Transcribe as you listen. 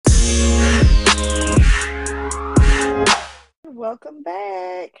welcome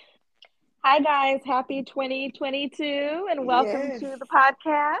back. Hi, guys. Happy 2022 and welcome Yes, to the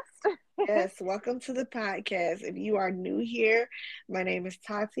podcast. yes, welcome to the podcast. If you are new here, my name is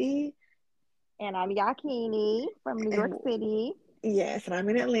Tati, And I'm Yakini from New York and City. yes, and I'm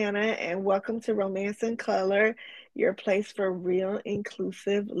in Atlanta, and welcome to Romance in Color, your place for real,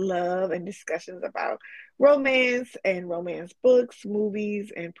 inclusive love and discussions about romance and romance books, movies,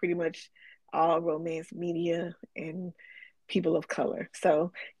 and pretty much all romance media and people of color.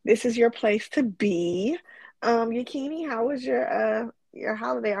 So this is your place to be. Yakini, how was your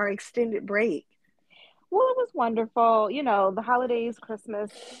holiday or extended break? Well, it was wonderful. The holidays,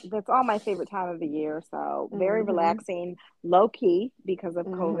 Christmas, that's all my favorite time of the year. So, very Mm-hmm. relaxing, low key because of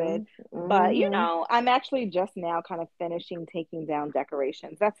COVID. Mm-hmm. But, Mm-hmm. I'm actually just now kind of finishing taking down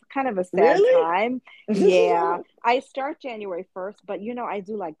decorations. That's kind of a sad Really? time. Yeah. I start January 1st, but, I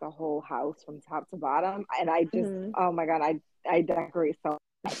do like the whole house from top to bottom. And I just, Mm-hmm. oh my God, I decorate so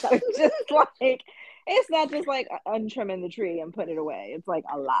much. So it's just like, it's not just like untrimming the tree and putting it away. It's like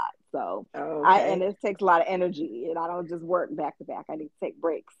a lot. So, and Okay. it takes a lot of energy and I don't just work back to back. I need to take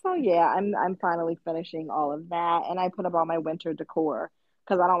breaks. So yeah, I'm finally finishing all of that and I put up all my winter decor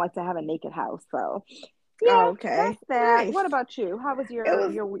because I don't like to have a naked house. So yeah, Okay. that's that. Nice. What about you? How was It your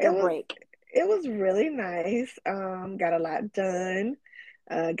was your it your was break? it was really nice. Got a lot done.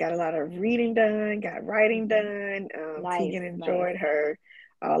 Got a lot of reading done, got writing Hmm. done. Nice, Tegan nice. enjoyed her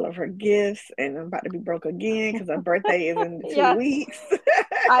all of her gifts, and I'm about to be broke again because her birthday is in two Yeah, weeks.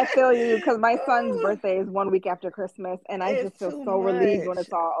 I feel you because my son's Oh, birthday is 1 week after Christmas, and I it's just feel too so relieved when much.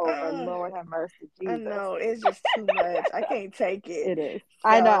 it's all over. Oh, Lord have mercy, I Jesus. know it's just too much. I can't take it. It is. So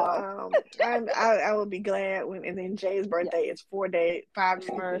I know. I will be glad when, and then Jay's Yes. birthday is 4 days, five,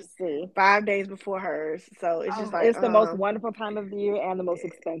 excuse me, Mercy. 5 days before hers. So it's just Oh, like it's the most wonderful time of the year and the most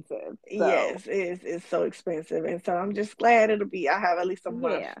expensive. So, yes, it's so expensive, and so I'm just glad it'll be. I have at least a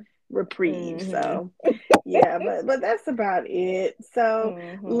month yeah. reprieve. Hmm. So yeah, but that's about it. So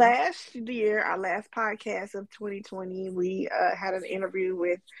Hmm. last year, our last podcast of 2020, we had an interview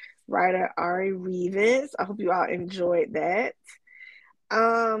with writer Ari Rivas. I hope you all enjoyed that.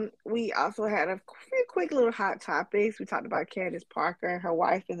 We also had a few quick little hot topics. We talked about Candace Parker and her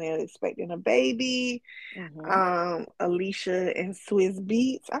wife, and they're expecting a baby. Hmm. Alicia and Swizz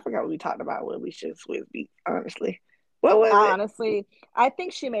Beats. I forgot what we talked about with Alicia and Swizz Beats, honestly. What was I it? honestly, I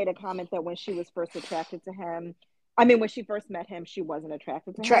think she made a comment that when she was first attracted to him, I mean, when she first met him, she wasn't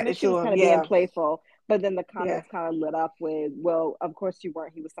attracted to him, and Attracted she was to him, kind of being yeah. playful. But then the Yeah. comments kind of lit up with, "Well, of course you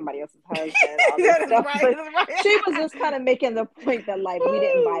weren't. He was somebody else's husband." All this That is stuff, right. but That's she was right. just kind of making the point that like we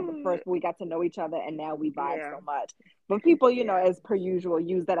didn't vibe at Ooh. first, but we got to know each other, and now we vibe Yeah. so much. But people, Yeah. as per usual,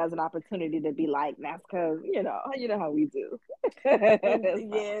 use that as an opportunity to be like, "That's because you know how we do." So,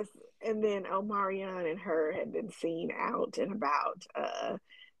 Yes. And then Omarion and her had been seen out and about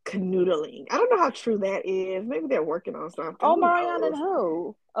canoodling. I don't know how true that is. Maybe they're working on something. oh, Who Marianne and knows?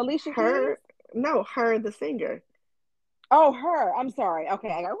 who? Alicia Keys? Her, no, her, the singer. Oh, her. I'm sorry. Okay,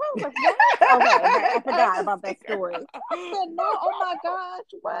 I was like, what? Okay, right. I forgot The about that singer. story. I said, no. Oh my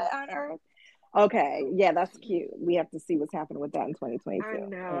gosh, what on earth? Okay, yeah, that's cute. We have to see what's happening with that in 2022. I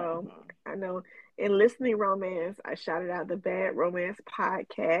know. Hmm. I know. In listening romance, I shouted out the Bad Romance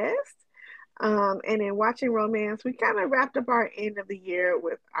podcast. And in watching romance, we kind of wrapped up our end of the year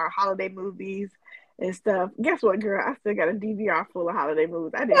with our holiday movies and stuff. Guess what, girl? I still got a DVR full of holiday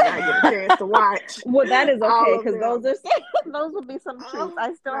movies. I did not get a chance to watch Well, that is okay all of because those them. are those will be some treats. Oh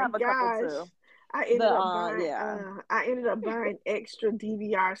I still my have a couple gosh. too. I The ended up buying yeah. I ended up buying extra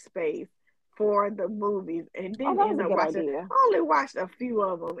DVR space for the movies and Oh, didn't that was end a up good watching. idea. I only watched a few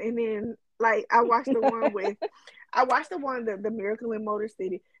of them, and then like I watched the one the Miracle in Motor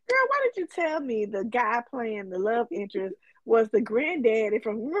City. Girl, why did you tell me the guy playing the love interest was the granddaddy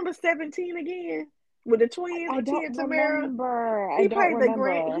from, remember 17 again with the twins I with don't Tia Tamara? remember. I don't He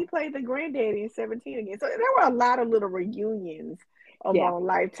remember. played the granddaddy in 17 again. So there were a lot of little reunions Yeah. on Yes.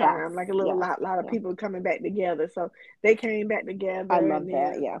 Lifetime, like a little Yes. lot of Yeah. people coming back together. So they came back I together, love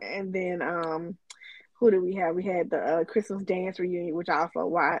that. Yeah. and then who do we have? We had the Christmas dance reunion, which I also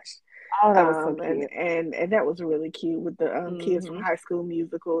watched. Oh, that was so cute. And that was really cute with the kids from Hmm. High School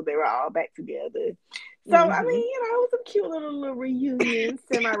Musical. They were all back together. So I Hmm. mean, it was a cute little reunion,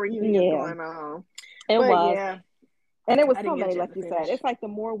 semi reunions Yeah, going on. it But was. yeah, And it was I so didn't get a many, chance like to you said. finish. It's like the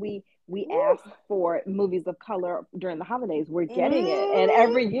more we Woo. ask for movies of color during the holidays. We're getting it. And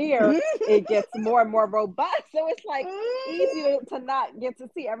every year Mhm. it gets more and more robust. So it's like easy Mhm. to not get to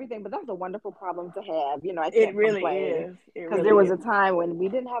see everything, but that's a wonderful problem to have. You know, I It can't really complain is. It because there really was is. a time when we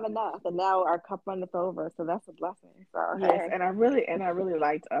didn't have enough and now our cup runneth over. So that's a blessing. So, Yes, hey. and I really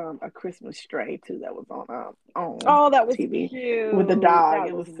liked A Christmas Stray too that was on Oh, that was TV with the cute. dog. That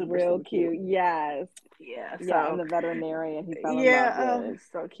It was was super real super cute. cute. Yes. Yeah, Yeah. And so the veterinarian he fell in yeah, love oh, with.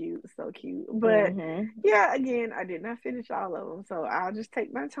 so cute, so cute. But Mm-hmm. yeah, again, I did not finish all of them, so I'll just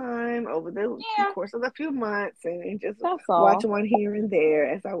take my time over the Yeah. course of a few months and just That's watch all. one here and there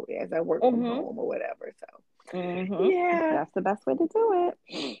as I work from Mm-hmm. home or whatever. So Mm-hmm. yeah. That's the best way to do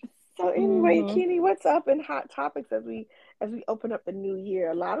it. So anyway, Mm-hmm. Kenny, what's up in hot topics as we open up the new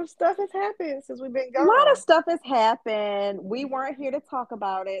year? A lot of stuff has happened since we've been A lot of gone. stuff has happened. We weren't here to talk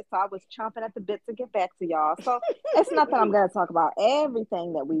about it, so I was chomping at the bit to get back to y'all. So it's not that I'm going to talk about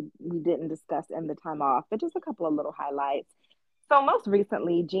everything that we didn't discuss in the time off, but just a couple of little highlights. So most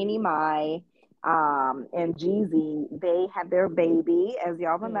recently, Jeannie Mai and Jeezy, they had their baby. As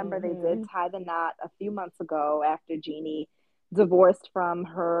y'all remember, they did Hmm. tie the knot a few months ago after Jeannie divorced from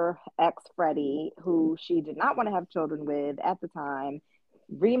her ex Freddie, who she did not want to have children with at the time.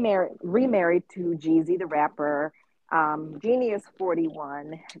 Remarried to Jeezy the rapper. Jeannie is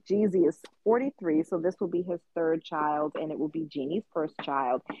 41. Jeezy is 43. So this will be his third child, and it will be Jeannie's first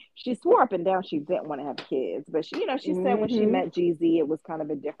child. She swore up and down she didn't want to have kids, but she said when she Hmm. met Jeezy, it was kind of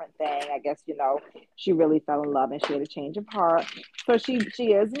a different thing. I guess she really fell in love and she had a change of heart. So she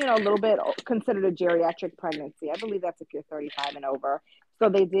is a little bit considered a geriatric pregnancy. I believe that's if you're 35 and over. So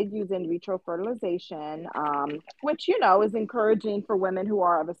they did use in vitro fertilization, which is encouraging for women who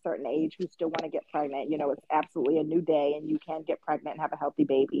are of a certain age who still want to get pregnant. It's absolutely a new day, and you can get pregnant and have a healthy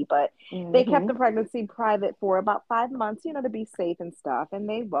baby. But they kept Hmm. the pregnancy private for about 5 months, to be safe and stuff. And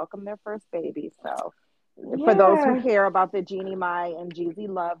they welcomed their first baby. So for those who Yeah. care about the Jeannie Mai and Jeezy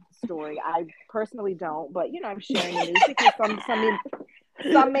love story, I personally don't, but I'm sharing the news because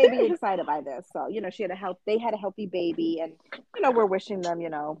some may be excited by this. So, they had a healthy baby, and we're wishing them,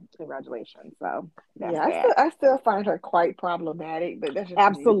 congratulations. So that's Yeah, that. I still find her quite problematic, but that's just me.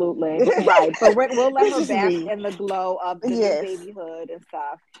 Absolutely. Right. But we'll let That's her just bask me. in the glow of the new Yes. babyhood and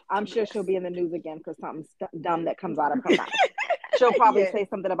stuff. I'm sure she'll Yes. be in the news again for something dumb that comes out of her mouth. She'll probably Yes. say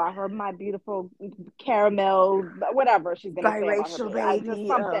something about her, my beautiful caramel, whatever she's going to say about her Biracial baby. I just baby.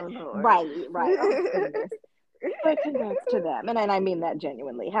 something. Oh Lord. Right, right. Oh, goodness. But congrats to them. And I mean that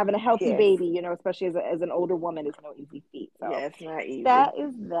genuinely. Having a healthy Yes. baby, especially as an older woman, is no easy feat. So Yeah, it's not that easy.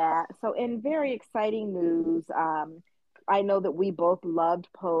 is that. So, in very exciting news, I know that we both loved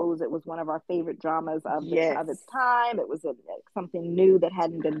Pose. It was one of our favorite dramas Yes. of its time. It was something new that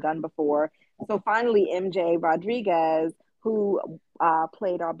hadn't been done before. So finally, MJ Rodriguez, who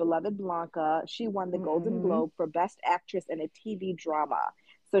played our beloved Blanca, she won the Golden Hmm. Globe for Best Actress in a TV Drama.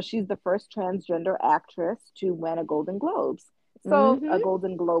 So she's the first transgender actress to win a Golden Globes. So a Hmm.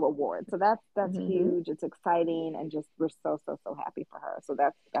 Golden Globe award. So that's Hmm. huge. It's exciting, and just we're so happy for her. So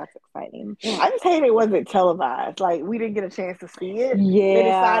that's exciting. I just hate it wasn't televised. Like we didn't get a chance to see it. They Yeah,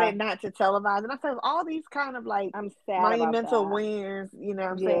 decided not to televise, and I said all these kind of like I'm sad about monumental that. wins. What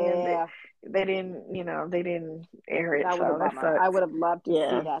I'm saying that Yeah, they didn't air it, that was a so that bummer. I sucks. would have loved to see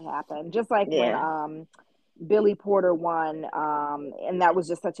Yeah, that happen. Just like when yeah. Billy Porter won, and that was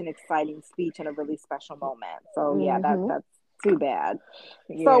just such an exciting speech and a really special moment. So yeah, Hmm. that's too bad.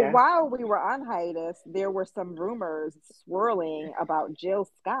 So Yeah. while we were on hiatus, there were some rumors swirling about Jill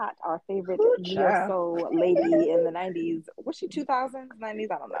Scott, our favorite Ooh, neo child. soul lady in the 90s. Was she 2000s,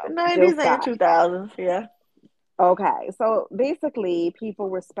 90s? I don't know. Jill 90s and Scott. 2000s. Yeah. Okay, so basically, people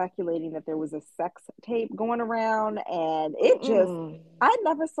were speculating that there was a sex tape going around, and Mm-mm. I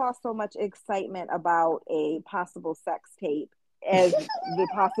never saw so much excitement about a possible sex tape as the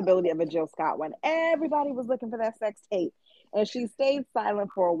possibility of a Jill Scott one. Everybody was looking for that sex tape, and she stayed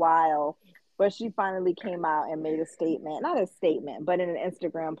silent for a while, but she finally came out and made a statement. Not a statement, but in an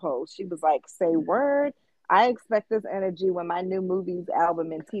Instagram post, she was like, "Say word. I expect this energy when my new movies,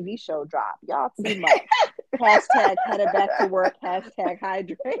 album, and TV show drop. Y'all too much. Hashtag headed back to work. Hashtag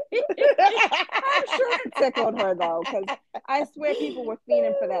hydrate." I'm sure it tickled her though, because I swear people were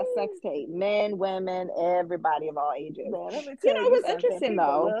fiending for that sex tape. Men, women, everybody of all ages. Man, let me tell It you was something. interesting People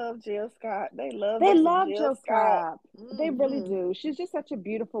though. love Jill Scott. They love They me some love Jill Jill Scott. Scott. They really Hmm. do. She's just such a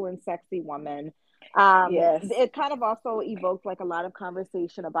beautiful and sexy woman. Yes. It kind of also evoked like a lot of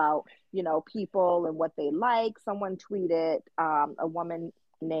conversation about, people and what they like. Someone tweeted a woman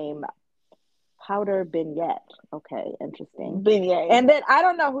named Powder Beignet. Okay, interesting. Beignet. And then I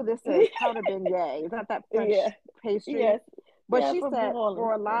don't know who this is. Powder Beignet. Is that French Yeah. pastry? Yes. But Yeah, she from New said Orleans.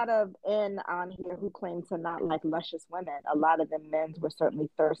 for a Yeah. lot of men on here who claim to not like luscious women, a lot of them men's were certainly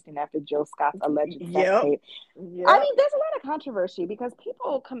thirsting after Jill Scott's alleged sex Yep. tape. I Yep. mean, there's a lot of controversy because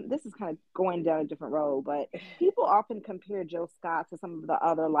people come, this is kind of going down a different road, but people often compare Jill Scott to some of the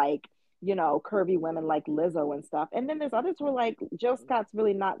other, like, curvy women like Lizzo and stuff. And then there's others who are like, Jill Scott's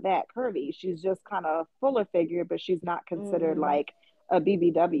really not that curvy. She's just kind of fuller figure, but she's not considered Mm-hmm. like a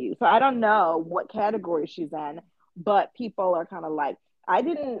BBW. So I don't know what category she's in, but people are kind of like, I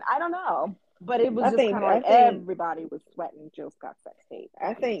don't know. But it was I just think kind of like I think everybody was sweating Jill Scott's sex tape. I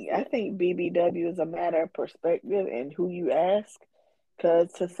You think see I it. think BBW is a matter of perspective and who you ask.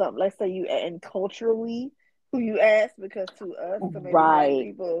 Because to some, let's say you and culturally who you ask, because to us, to maybe black Right.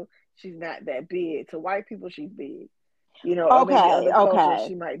 people, she's not that big. To white people, she's big. Or maybe Okay. other cultures, Okay.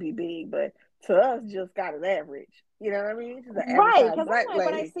 she might be big. But to us, just got an average. You know what I mean? She's an average Right, size because black I'm like,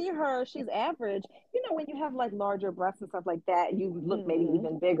 when I lady. see her, she's average. When you have like larger breasts and stuff like that, you look maybe Mm-hmm.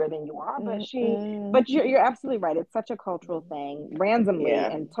 even bigger than you are. Mm-hmm. But you're absolutely right. It's such a cultural thing. Randomly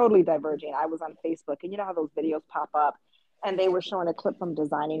Yeah. and totally diverging, I was on Facebook, and you know how those videos pop up, and they were showing a clip from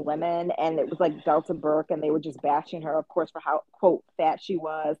Designing Women, and it was like Delta Burke, and they were just bashing her, of course, for how quote fat she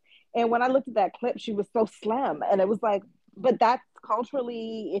was. And when I looked at that clip, she was so slim, and it was like, but that's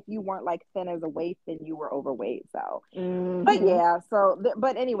culturally, if you weren't like thin as a waif, then you were overweight. So but Mm-hmm. yeah,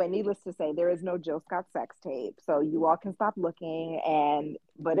 but anyway, needless to say, there is no Jill Scott sex tape, so you all can stop looking. And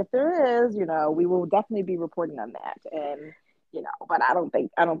but if there is, we will definitely be reporting on that. And but I don't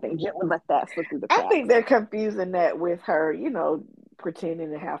think Jill would let that slip through the I think cracks. they're confusing that with her,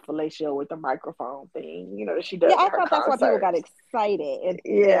 pretending to have fellatio with the microphone thing, that she Yeah, does I at her thought that's why people got concerts. excited. And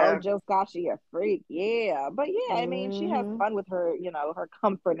Yeah. Jill Scott, she a freak, yeah. But yeah, I mean, she has Hmm. fun with her, her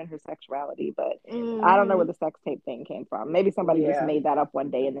comfort and her sexuality. But I don't know where Hmm. the sex tape thing came from. Maybe somebody just Yeah, made that up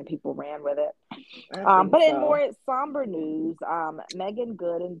one day and then people ran with it. I think But in so. more somber news, Megan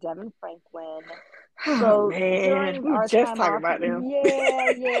Good and Devin Franklin. Oh So man, during we were our just time talking off, about them.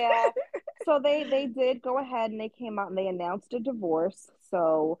 yeah, yeah. So they did go ahead and they came out and they announced a divorce.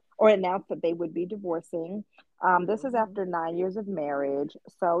 Or announced that they would be divorcing. This is Hmm. after 9 years of marriage.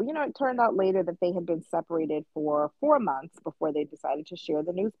 So it turned out later that they had been separated for 4 months before they decided to share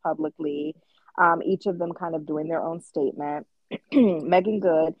the news publicly. Each of them kind of doing their own statement. Megan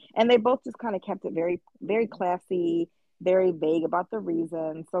Good, and they both just kind of kept it very, very classy, very vague about the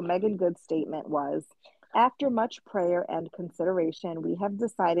reason. So Megan Good's statement was, after much prayer and consideration, we have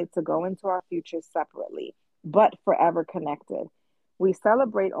decided to go into our futures separately, but forever connected. We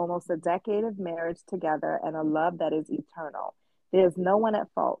celebrate almost a decade of marriage together and a love that is eternal. There is no one at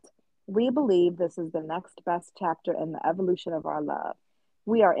fault. We believe this is the next best chapter in the evolution of our love.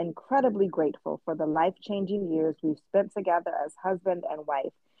 We are incredibly grateful for the life changing years we've spent together as husband and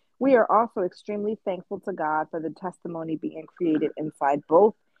wife. We are also extremely thankful to God for the testimony being created inside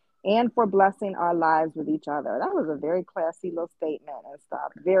both and for blessing our lives with each other. That was a very classy little statement and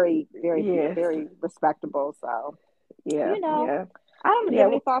stuff. Very, very, Yes. very respectable. So, Yeah. you know, Yeah. I don't know. Do you Yeah.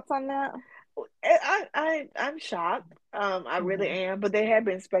 have any thoughts on that? I'm shocked. I really Mm-hmm. am. But there had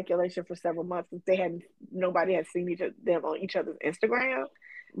been speculation for several months that nobody had seen them on each other's Instagram.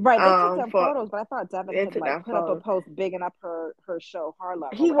 Right, they took some For photos, but I thought Devin had into like that put up a phone. post bigging up her show Harlem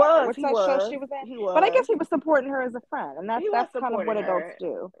or He whatever. was, What's he that show was, she was in? he But I guess was, he was supporting her as a friend, and that's he was that's kind of supporting what adults her,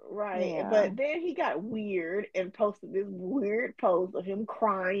 do. right? Yeah, But then he got weird and posted this weird post of him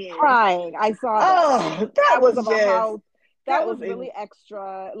crying. crying. I saw that. Oh, that That was was about just how that that was was really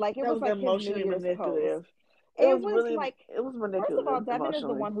extra. Like it that was was like his New emotionally Year's post. manipulative. It It was was really like, it was first of all, manipulative Devin is the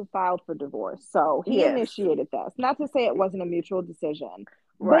emotionally. one who filed for divorce. So he Yes, initiated this. Not to say it wasn't a mutual decision.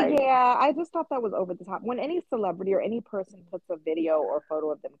 But right. yeah, I just thought that was over the top. When any celebrity or any person puts a video or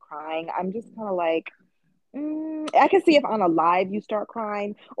photo of them crying, I'm just kind of like, I can see if on a live you start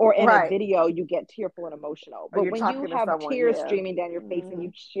crying or in a Right. video you get tearful and emotional. Or But you're when you talking to have someone, tears yeah. streaming down your face and Hmm.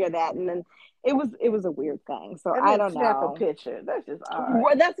 you share that, and then it was a weird thing. So And I then don't snap a know. picture. That's just odd.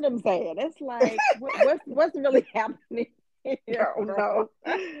 Well, that's what I'm saying. It's like what's really happening I here, don't girl?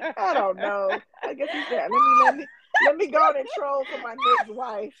 know. I don't know. I guess he said, let me go on and troll for my next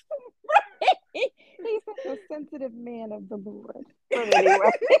wife. He's such a sensitive man of the Lord. But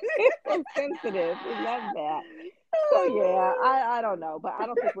anyway, so sensitive. We love that. So yeah, I don't know, but I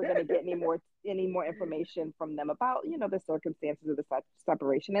don't think we're gonna get any more information from them about the circumstances of the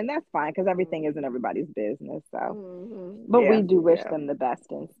separation, and that's fine because everything isn't everybody's business. So, but we Yeah, do wish yeah, them the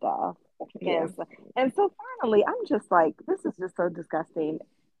best and stuff. yeah. And so finally, I'm just like, this is just so disgusting.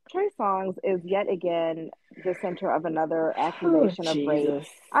 Trey Songz is yet again the center of another Oh, accusation of rape. Jesus.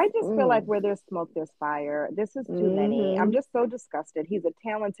 I just feel like Mm. where there's smoke, there's fire. This is too many. I'm Mm-hmm. just so disgusted. He's a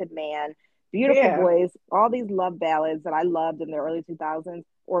talented man. Beautiful Yeah. voice, all these love ballads that I loved in the early 2000s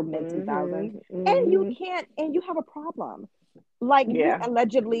or mid 2000s. Mm-hmm. And you Mm-hmm. can't, and you have a problem. Like, you Yeah.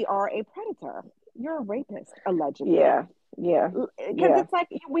 allegedly are a predator. You're a rapist, allegedly. Yeah. Yeah. Because Yeah. it's like,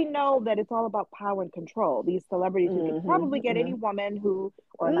 we know that it's all about power and control. These celebrities who can Mm-hmm. probably get any Mm-hmm. woman who,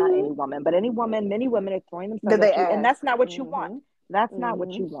 or not Mm-hmm. any woman, but any woman, many women are throwing themselves Did they at you. And ask? that's not what you want. Mm-hmm. That's not what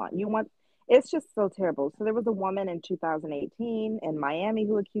Mm-hmm. you want. You want, it's just so terrible. So there was a woman in 2018 in Miami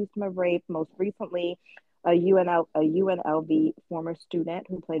who accused him of rape. Most recently, a UNLV former student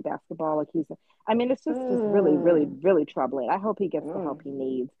who played basketball accused him. I mean, it's just really, really, Mm. really troubling. I hope he gets the help Mm. he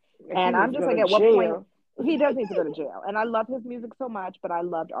needs. He And needs I'm to just go like, to at what point jail. he does need to go to jail. And I love his music so much, but I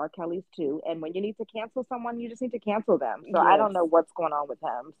loved R. Kelly's too. And when you need to cancel someone, you just need to cancel them. So I Yes. don't know what's going on with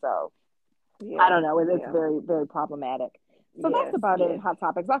him. So I Yeah. don't know. It's Yeah. very, very problematic. So that's Yes. about it in Yes. Hot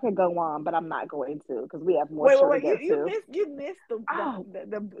Topics. I could go on, but I'm not going to because we have more Wait, wait, show to wait. get to. You missed Oh,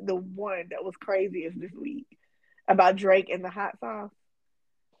 the one that was craziest this week about Drake and the hot sauce.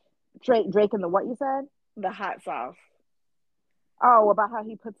 Drake and the what you said? The hot sauce. Oh, about how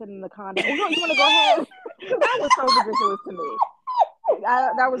he puts it in the condom. Oh, no, you want to go ahead? Because that was so ridiculous to me.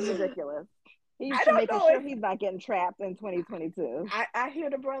 That was ridiculous. He I should don't make know sure if he's not getting trapped in 2022. I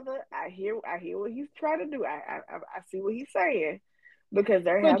hear the brother. I hear what he's trying to do. I see what he's saying because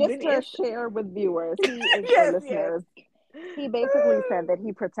there So have just been to share with viewers, he is, or yes, yes. listeners, he basically said that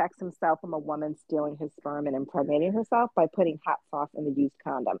he protects himself from a woman stealing his sperm and impregnating herself by putting hot sauce in the used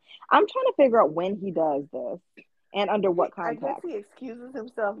condom. I'm trying to figure out when he does this and under what I guess context. he excuses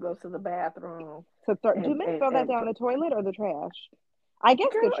himself, goes to the bathroom, So do men throw that and down the toilet or the trash? I guess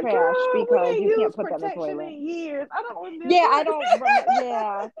the trash girl, we because ain't you can't used put that in the protection toilet. in years. I don't Yeah, remember. I don't remember.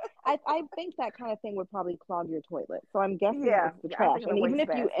 Yeah, I think that kind of thing would probably clog your toilet. So I'm guessing Yeah, it's the I'm trash. thinking And of even if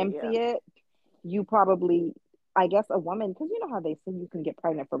you wastebasket. Yeah. empty it, you probably, I guess, a woman, because you know how they say you can get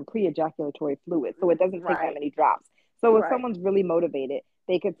pregnant from pre-ejaculatory fluid, so it doesn't take that Right. many drops. So if Right. someone's really motivated,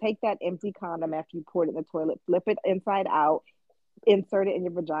 they could take that empty condom after you pour it in the toilet, flip it inside out, insert it in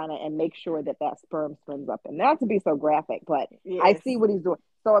your vagina, and make sure that that sperm swims up. And not to be so graphic, but I Yes. see what he's doing.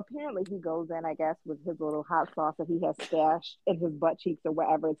 So apparently he goes in, I guess, with his little hot sauce that he has stashed in his butt cheeks or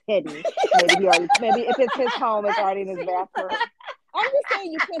wherever it's hidden. Maybe if it's his home, it's already in his bathroom. I'm just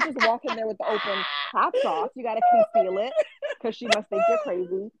saying you can't just walk in there with the open hot sauce. You got to conceal it because she must think you're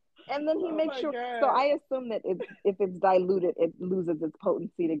crazy. And then he Oh makes my sure. So god. I assume that if it's diluted, it loses its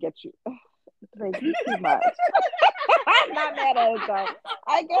potency to get you. Like, you too much. I'm not mad at it though.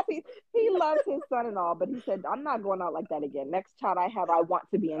 I guess he loves his son and all, but he said, I'm not going out like that again. Next child I have, I want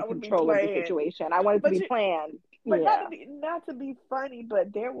to be in I would be control of the playing. situation. I want it to But be you planned. but Yeah. not to be funny,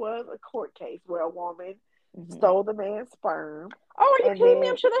 but there was a court case where a woman Mm-hmm. stole the man's sperm. Oh, are you kidding me?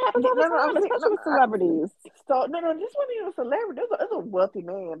 I'm sure that happens all the No, time, especially with celebrities. this wasn't even a celebrity. This was a wealthy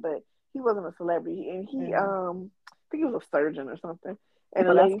man, but he wasn't a celebrity, and he Mm-hmm. I think he was a surgeon or something. And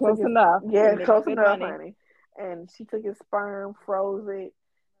the Well, that's lady took close his enough. yeah, You're it's making close good enough, money. honey. And she took his sperm, froze it,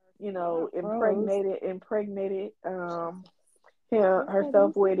 Not froze. impregnated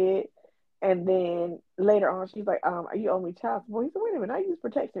herself with it. And then later on, she's like, you owe me child support. He said, wait a minute, I use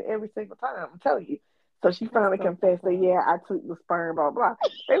protection every single time. I'm telling you. So she That's finally so confessed that, yeah, I took the sperm, blah, blah.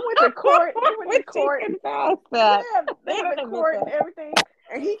 They went to court. They went to When she court. confessed that. Yeah, they I went don't to admit court and that. everything.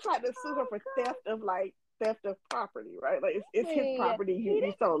 And he tried to sue her for theft of property, right? Like it's his Hey, property. he You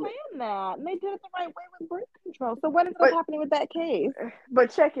didn't stole it. plan that. And they did it the right way with birth control. So what ended up But happening with that case?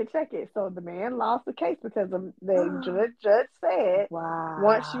 check it. So the man lost the case because the judge said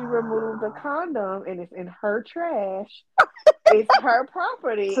once you remove the Wow. condom and it's in her trash, it's her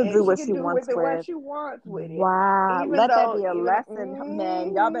property To and do she what can she do with wants it what with. she wants with it. Wow. Even Let that though be a even lesson,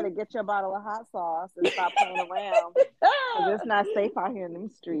 man. Y'all better get your bottle of hot sauce and stop playing around. Because it's not safe out here in them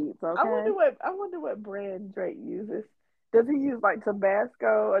streets, okay? I wonder what brand Drake uses. Does he use like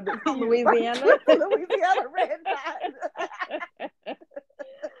Tabasco or does he use Louisiana. Louisiana Red Dot?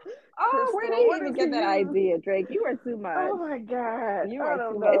 Oh, where Crystal, did he what even does get he that use? idea, Drake? You are too much. Oh my god, You I are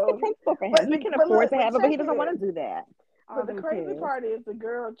don't too much. It's the know. principle for him. He can afford to have it, but he Check doesn't want it. to do that. All But the them crazy kids. part is the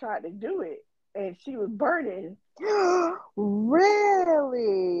girl tried to do it and she was burning.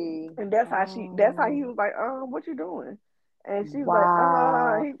 Really? And that's how he was like, what you doing? And she was like,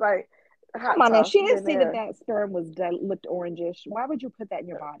 Wow. he's like, Come hot on now. sauce She is didn't in see that there. that sperm looked orangish. Why would you put that in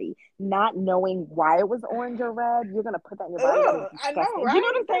your body? Not knowing why it was orange or red, you're going to put that in your body. That is Ugh, I know, disgusting. Do you know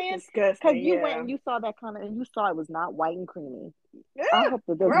right? what I'm That's saying? Because disgusting. you went Yeah. and you saw that kind of, and you saw it was not white and creamy. I Yeah, hope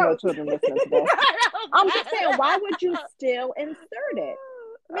that there's no gross. children listening to this. I'm just saying, why would you still insert it?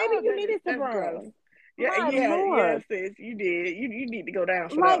 Maybe Oh, you needed to that's gross. burn. Yeah, My yeah, Lord. sis. You did. You need to go down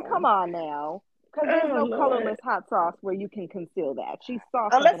for that Like, come one. on now. Because there's Oh no Lord. colorless hot sauce where you can conceal that. She saw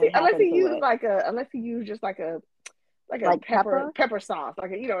something and Unless he happened to used it. unless he used just like a Like pepper? pepper sauce,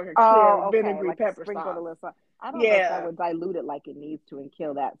 like like a clear Oh, okay. vinegary Like a pepper sprinkled a sauce. little sauce. I don't know if that Yeah, would dilute it like it needs to and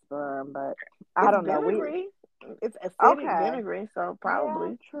kill that sperm, but I it's don't know. We vinegary. It's acidic okay. vinegary, so Yeah,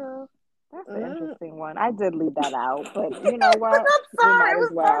 probably. true. That's an Mm. interesting one. I did leave that out, but you know But what? I'm We sorry, might it as was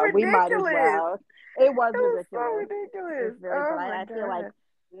so well. We might as ridiculous. well. It was It was so ridiculous. ridiculous. It's very, but Oh my I feel like god.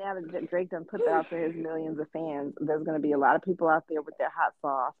 now that Drake done put that out to his millions of fans, there's going to be a lot of people out there with their hot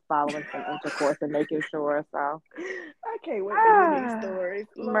sauce following some intercourse and making sure. So, I can't wait to hear these stories.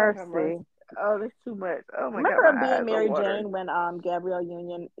 Lord have mercy. mercy. Oh, there's too much. Oh my god, my Remember being eyes are Mary watering. Jane when Gabrielle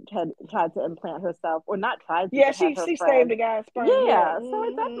Union had tried to implant herself, or not tried to, Yeah, but had her she saved friend. the guy's sperm. Yeah. Yeah, so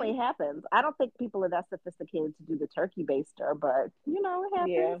it definitely happens. I don't think people are that sophisticated to do the turkey baster, but it happens.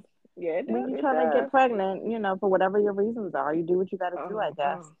 Yeah. Yeah, it When does. you're It trying to get does. pregnant, for whatever your reasons are, you do what you got to do, I Oh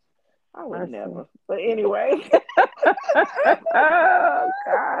guess. no, I would Mercy. never. But anyway, Oh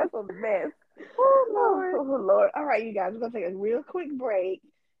God. that's a mess. Oh Oh, Lord. oh Lord. All right, you guys, we're gonna take a real quick break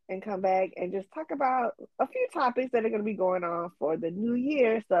and come back and just talk about a few topics that are gonna be going on for the new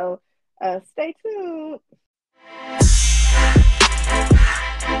year. So stay tuned.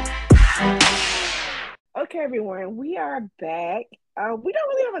 Okay, everyone, we are back. We don't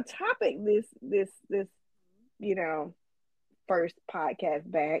really have a topic this you know first podcast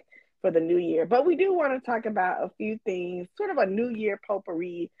back for the new year, but we do want to talk about a few things, sort of a new year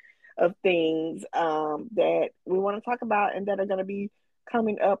potpourri of things that we want to talk about and that are going to be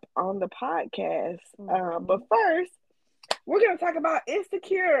coming up on the podcast. But Mm-hmm. first, we're going to talk about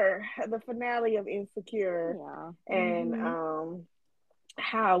Insecure, the finale of Insecure, Yeah. and Mm-hmm.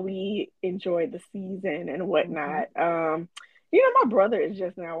 how we enjoyed the season and Mm-hmm. whatnot. My brother is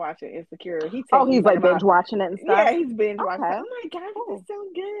just now watching Insecure. He Oh, texted me he's talking like binge about, watching it and stuff. yeah, he's binge watching. Okay. Oh my god, this is Cool. so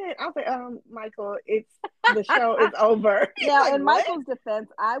good. I was like, Michael, it's the show is over. He's Now, like, in what? Michael's defense,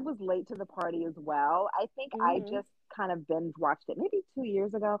 I was late to the party as well. I think I Mm-hmm. just kind of binge watched it maybe 2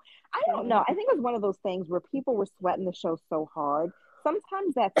 years ago. I don't Mm-hmm. know. I think it was one of those things where people were sweating the show so hard.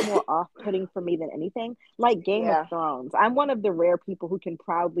 Sometimes that's more off putting for me than anything. Like Game of Yeah, Thrones. I'm one of the rare people who can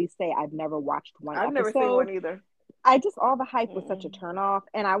proudly say I've never watched one I've never seen episode. one either. All the hype was such a Mm-hmm. turn off.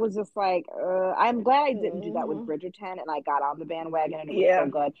 And I was just like, I'm glad I didn't do that with Mm-hmm. Bridgerton and I got on the bandwagon and it was so Yeah.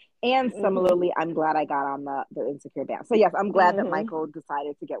 good. And Mm-hmm. similarly, I'm glad I got on the Insecure band. So, yes, I'm glad that Mm-hmm. Michael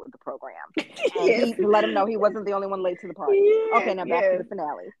decided to get with the program. And Yes. he let him know he wasn't the only one late to the party. Okay, Yes. now back to Yes. the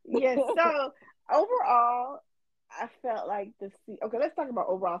finale. Yes. So overall, I felt like okay, let's talk about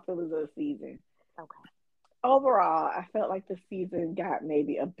overall feelings of the season. Okay. Overall, I felt like the season got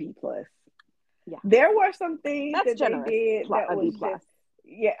maybe a B plus. Yeah. There were some things That's that they generous. did that A B was plus. just,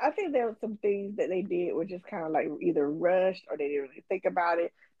 yeah, I think there were some things that they did were just kind of like either rushed or they didn't really think about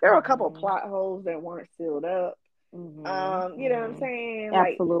it. There were a couple of Mm-hmm. plot holes that weren't sealed up. Mm-hmm. You know what I'm Mm-hmm. saying?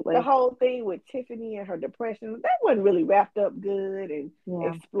 Like the Absolutely. whole thing with Tiffany and her depression, that wasn't really wrapped up good and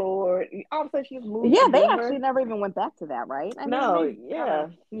Yeah. explored. All of a sudden, she's moved Yeah, to they actually Denver. never even went back to that, right? I mean, No, they kind yeah.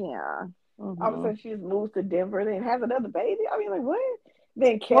 of, yeah. All of a Mm-hmm. sudden, she's moved to Denver, then has another baby. I mean, like what?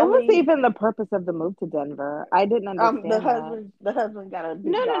 Then What was Kelly, even the purpose of the move to Denver? I didn't understand that. the husband got a No,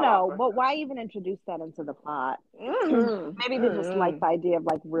 big no, job no. offer. But why even introduce that into the plot? Mm-hmm. Maybe they just like Mm-hmm. the idea of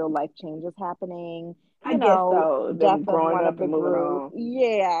like real life changes happening. I guess so. Death Them of growing one of up the and moving group. on.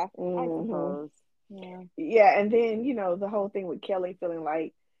 Yeah, I Mm-hmm. suppose. Yeah. Yeah, and then the whole thing with Kelly feeling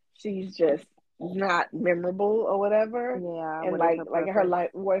like she's just not memorable or whatever, Yeah. and What is her like her purpose? life,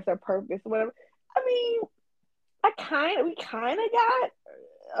 what's her purpose, or whatever. I mean, we kind of got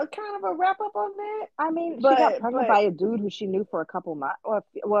a kind of a wrap up on that, I mean, she got but pregnant by a dude who she knew for a couple months.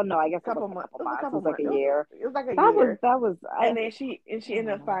 Well, no, I guess it couple wasn't a months. couple It was a months. It couple was like months. a year. It was like a That was year. that was And I. then she I ended don't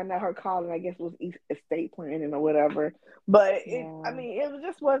up know. finding out her calling, I guess, was estate planning or whatever. But I Yeah. mean, it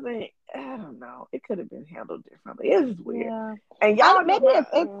just wasn't. I don't know. It could have been handled differently. It was just weird. Yeah. And y'all don't know Maybe my.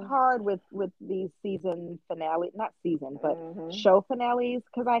 it's hard with these season finale, not season, but Mhm. show finales.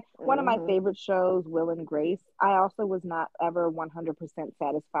 Because one of my Mhm. favorite shows, Will and Grace, I also was not ever 100%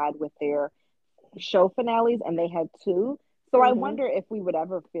 satisfied with their show finales, and they had two. So I Mhm. wonder if we would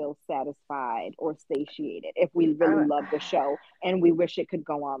ever feel satisfied or satiated if we I really don't, love the show and we wish it could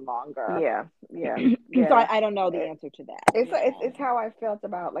go on longer. yeah. Yeah. So Yeah. I don't know the It- answer to that. it's how I felt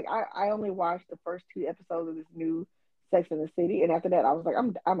about, like, I only watched the first two episodes of this new Sex in the City, and after that I was like,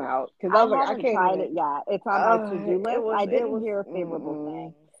 I'm out, because I I was like, I haven't can't tried even. it yet. It's on my to-do It list. was I it didn't was. hear favorable Mm-mm.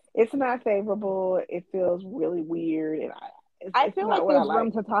 things. It's not favorable. It feels really weird, and I it's feel not like what I there's room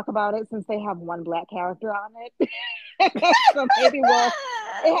like. to talk about it since they have one black character on it. So maybe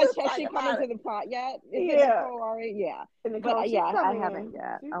Has she come into the plot yet? Is it Yeah. Nicole already? Yeah. And But Nicole, she's yeah, come I haven't in.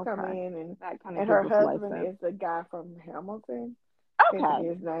 yet. She's come Okay. in, That kind of and gives her us husband license. is the guy from Hamilton. Can't think Okay.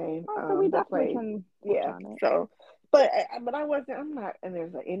 of his name. Oh, so we That definitely played. can touch Yeah. on it. So, but I wasn't. I'm not. And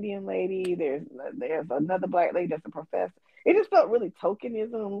there's an Indian lady. There's another black lady that's a professor. It just felt really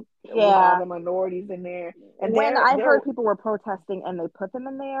tokenism with all Yeah. the minorities in there. And When they're I heard people were protesting and they put them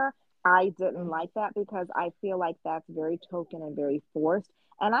in there, I didn't mm, like that because I feel like that's very token and very forced.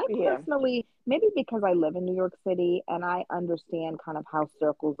 And I yeah. personally, maybe because I live in New York City and I understand kind of how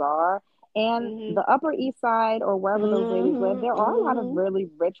circles are. And Mhm. the Upper East Side or wherever those ladies live, Mhm. there are a lot of Mhm. really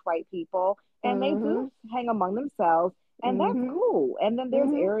rich white people and they do Mhm. hang among themselves. And that's Mhm. cool. And then there's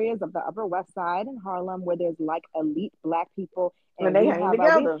Mhm. areas of the Upper West Side in Harlem where there's like elite black people And and they we hang have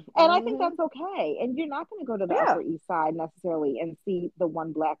our together. and I think Mhm. that's okay. And you're not going to go to the Yeah. Upper East Side necessarily and see the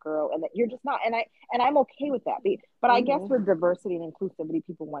one black girl, and that you're just not. And I'm okay with that. But I guess Mhm. with diversity and inclusivity,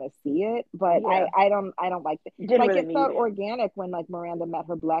 people want to see it. But Yeah. I don't like that. Didn't Like really it need felt it. organic when like Miranda met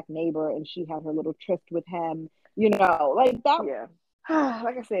her black neighbor and she had her little tryst with him. You know, like that. Yeah.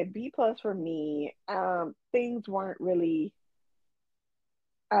 Like I said, B plus for me. Things weren't really.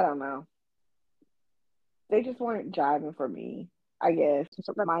 I don't know. They just weren't jiving for me. I guess.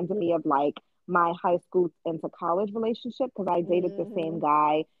 Reminded me of like my high school into college relationship because I dated the same Mhm.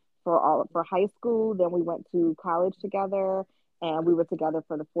 guy for high school. Then we went to college together and we were together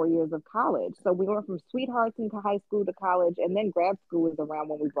for the 4 years of college. So we went from sweethearts into high school to college and then grad school was around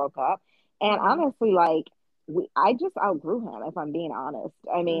when we broke up. And Mhm. honestly, like I just outgrew him, if I'm being honest.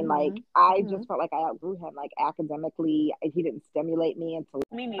 I mean, like Mhm. I just Mhm. felt like I outgrew him. Like academically, he didn't stimulate me until.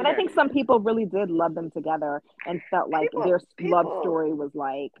 Me And I neither. think some people really did love them together and felt like People. their love People. story was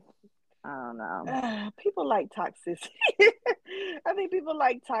like, I don't know. People like toxicity. I think people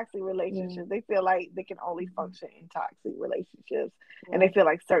like toxic Yeah. relationships. They feel like they can only Mhm. function in toxic relationships, and they Yeah. feel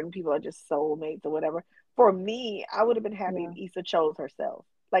like certain people are just soulmates or whatever. For me, I would have been happy Yeah. if Issa chose herself.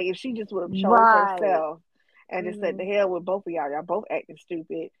 Like if she just would have chose Right. herself and just said, "The Hmm. hell with both of y'all. Y'all both acting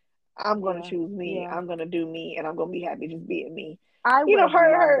stupid. I'm gonna Yeah. choose me. Yeah. I'm gonna do me, and I'm gonna be happy just being me." I You would know,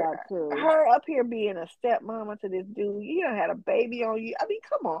 have loved that too. her up here being a stepmama to this dude. You done had a baby on you. I mean,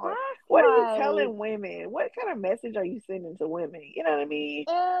 come on. That's What are you like, telling women? What kind of message are you sending to women? You know what I mean?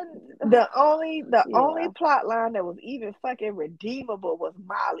 and The only yeah. plot line that was even fucking redeemable was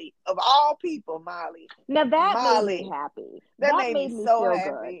Molly. Of all people, Molly. Now that made me Molly. happy. That That made me made me so feel good.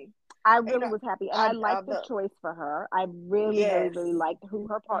 happy. I And, really was happy. And I liked the the choice for her. I really, really, yes, really liked who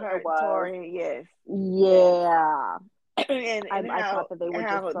her partner her was. Tori, yes, yes. Yeah. And I thought that they were just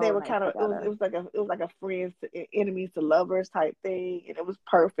how they so were nice kind of together. it was like a friends to enemies to lovers type thing, and it was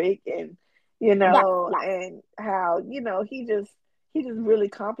perfect. And Yes, yes. and how he just really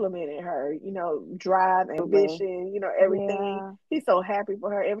complimented her, drive, Absolutely. ambition, everything. Yeah. He's so happy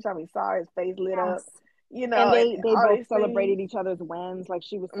for her. Every time he saw her, his face lit up, Yes. And and they all both these things. celebrated each other's wins. Like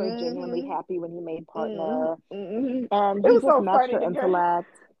she was so genuinely Mhm. happy when he made Mhm. partner. Mhm. And It he was just so matched funny. her intellect.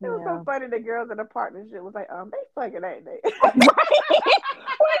 It was so Yeah. funny. The girls in the partnership was like, they fucking ain't they? Right.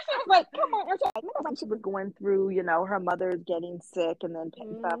 Where she was like, come on, Angela. Remember when she was going through, her mother's getting sick and then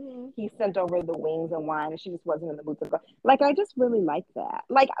stuff. Mhm. He sent over the wings and wine and she just wasn't in the mood to go. Like, I just really like that.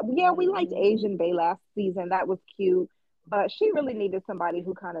 Like, yeah, we liked Mhm. Asian Bay last season. That was cute. But she really needed somebody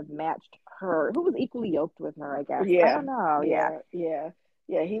who kind of matched her, who was equally yoked with her, I guess. I Yeah, don't know. Yeah. yeah, yeah,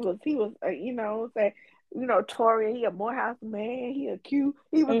 yeah. He was, say, Tori. He a Morehouse man. He a Q.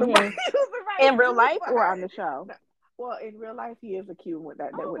 He was the right. Hmm. He was the right In real dude life for or her. on the show? No, well, in real life, he is a Q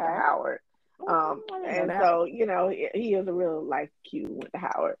that went to Okay. Howard. Okay. I didn't know And that. so he is a real life Q went to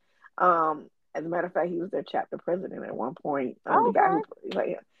Howard. As a matter of fact, he was their chapter president at one point. The guy Okay. who,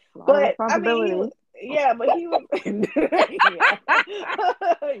 like, A lot of but I mean, he was. responsibility. Yeah, but he was. Yeah,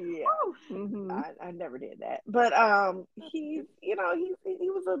 yeah. Hmm. I never did that. But he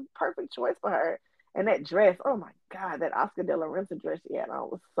was a perfect choice for her. And that dress, oh my God, that Oscar de la Renta dress she had on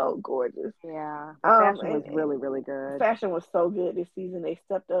was so gorgeous. Yeah, the fashion was And really, really good. fashion was so good this season. They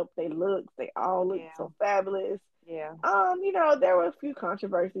stepped up they looks, they all looked Yeah, so fabulous. yeah. There were a few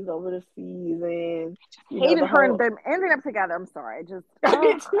controversies over the season. Hated The her and whole them ending up together. I'm sorry. I just, I oh,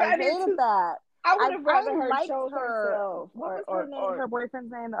 did too. I I did hated too. that. I would have I rather her liked chose her. herself What was her name? or Her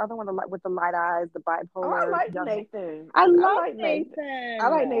boyfriend's name? The other one, with the light eyes, the oh, I bipolar like young man. Nathan. I I like like Nathan. I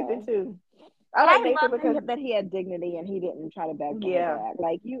Nathan. like Nathan too. I And like I Nathan because loved that he had dignity and he didn't try to beg for her yeah, back.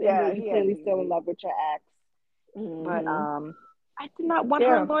 Like yeah, you he had clearly still in dignity. love with your ex. But Hmm. I did not want her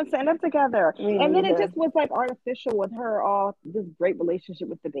Yeah, and Lawrence to end up together. me And then it neither. just was like artificial with her all this great relationship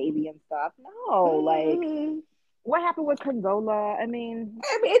with the baby and stuff. No, like Hmm. What happened with Condola? I mean,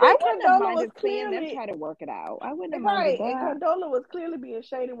 I mean, I and wouldn't have Condola was minded seeing them clearly try to work it out. I wouldn't have minded right, and that. Condola was clearly being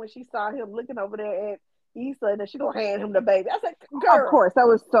shady when she saw him looking over there at Issa, and then she gonna hand him the baby. I said, Of "Girl, course, that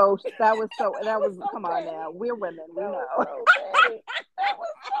was so come on petty. now. We're women, we That was know. so petty. That was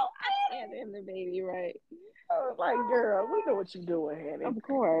so And petty." then the baby, right? I was like, "Girl, we know what you're doing, honey." Of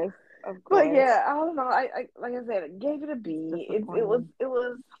course. Of But course. yeah, I don't know. I like I said, I gave it a It's B. disappointing. It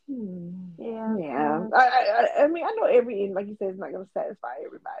was Yeah, yeah. yeah. I mean I know every like you said it's not gonna satisfy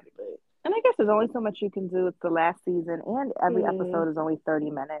everybody, but And I guess there's only so much you can do. It's the last season, and every mm, episode is only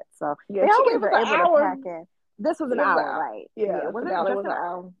 30 minutes. So yeah, they she always gave us are an able to hour. pack in. This was She an gave us an hour, hour. right? Yeah, Yeah. the Was it finale just was an an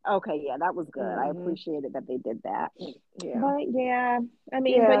hour. Okay, yeah, that was good. I Hmm. appreciated that they did that. Yeah, But yeah, I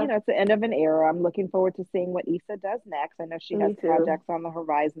mean, but yeah. it's the end of an era. I'm looking forward to seeing what Issa does next. I know she has Me too. projects on the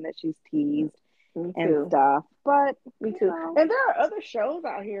horizon that she's teased Me and too. stuff. But, Me you too. know, And there are other shows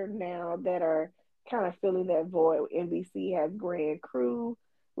out here now that are kind of filling that void. NBC has Grand Crew,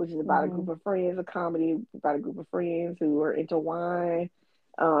 which is about a group hmm of friends, a comedy about a group of friends who are into wine.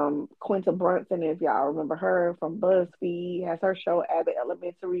 Quinta Brunson, if y'all remember her from BuzzFeed, has her show Abbott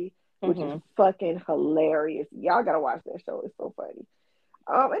Elementary, which is hmm fucking hilarious. Y'all gotta watch that show. It's so funny.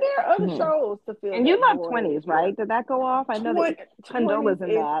 And there are other hmm shows to fill And you that love void. 20s, Yeah. right? Did that go off? I know that 20s Condola's in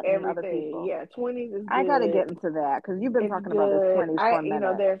is that and other everything. people. Yeah, 20s is I got to good. get into that because you've been It's talking about this good. 20s for a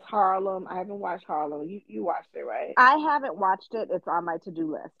minute. There's Harlem. I haven't watched Harlem. You watched it, right? I haven't watched it. It's on my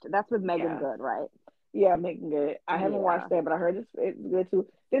to-do list. That's with Megan Yeah. Good, right? Yeah, making good. I haven't Yeah. watched that, but I heard it's good too.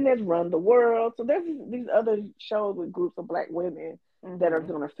 Then there's Run the World. So there's these other shows with groups of black women that are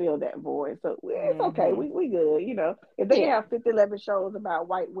hmm gonna fill that void. So it's okay. hmm We good. You know, if they can Yeah. have 50, 11 shows about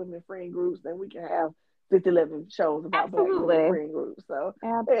white women friend groups, then we can have 50, 11 shows about black women Absolutely. friend groups. So and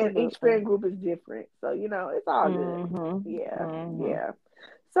each Absolutely. friend group is different. So it's all good. Yeah, Hmm yeah.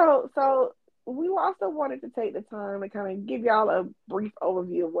 So we also wanted to take the time and kind of give y'all a brief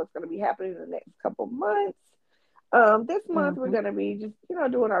overview of what's going to be happening in the next couple months. This month we're hmm going to be just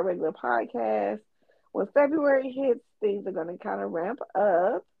doing our regular podcast. When February hits, things are going to kind of ramp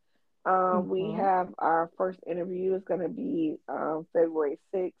up. We hmm have our first interview is going to be February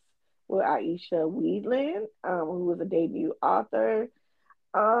 6th with Aisha Weedland, who is a debut author.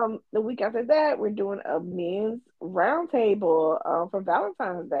 The week after that, we're doing a men's roundtable for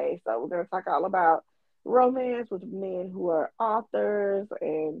Valentine's Day. So we're going to talk all about romance with men who are authors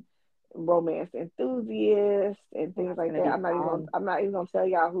and romance enthusiasts and things That's like going to that. be fun. I'm not even gonna tell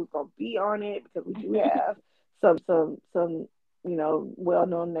y'all who's gonna be on it because we do have some well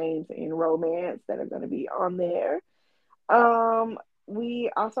known names in romance that are gonna be on there. Um, we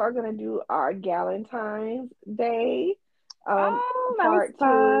also are gonna do our Galentine's Day. Oh, that was Part two. It's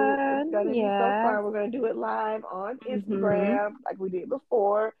fun. gonna be so Yes. fun. We're gonna do it live on hmm Instagram like we did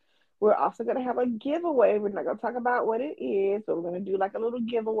before. We're also gonna have a giveaway. We're not gonna talk about what it is, but we're gonna do like a little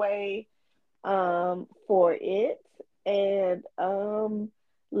giveaway for it. And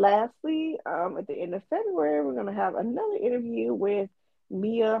lastly, at the end of February, we're gonna have another interview with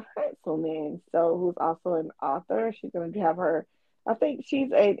Mia Heintzelman, so who's also an author. She's gonna have her. I think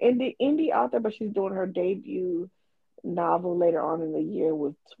she's an indie author, but she's doing her debut novel later on in the year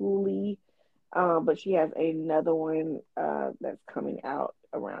with Thule. But she has another one that's coming out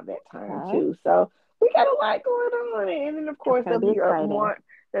around that time Okay. too. So we got a lot going on, and then of It's course going to be exciting.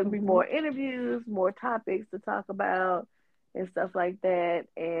 there'll be hmm more interviews, more topics to talk about, and stuff like that.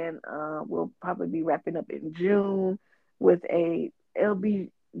 And we'll probably be wrapping up in June with a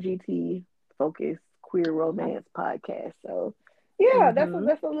LBGT focused queer Okay. romance podcast. So yeah, hmm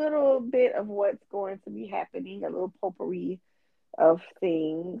that's a little bit of what's going to be happening, a little potpourri of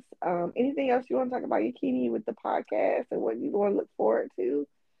things. Anything else you want to talk about, Yakini, with the podcast and what you want to look forward to?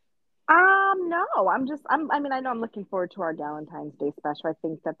 No, I mean, I know I'm looking forward to our Valentine's Day special. I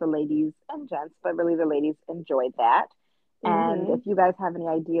think that the ladies and gents, but really the ladies enjoyed that. And if Mm-hmm. you guys have any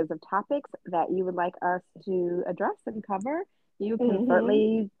ideas of topics that you would like us to address and cover, you can Mm-hmm.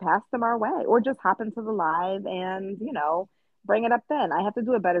 certainly pass them our way or just hop into the live and, bring it up then. I have to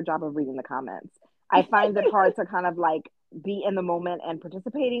do a better job of reading the comments. I find it hard to kind of like be in the moment and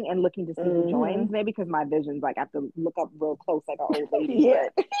participating and looking to see who joins, Mm-hmm. maybe because my vision's like I have to look up real close like an old lady, Yeah.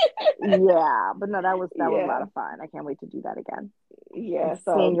 but yeah, but no, that was a lot Yeah. of fun. I can't wait to do that again. And Yeah. seeing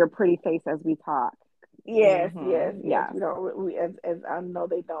So your pretty face as we talk. yes. Yes. We as I know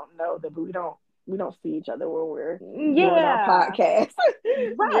they don't know that, but we don't see each other when we're doing our Yeah. podcast.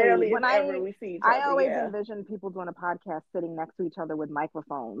 Right. Rarely, if ever, we see each I other. always Yeah. envision people doing a podcast sitting next to each other with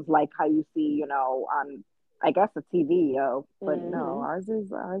microphones, like how you see, on I guess a TV, but no, Mm-hmm. ours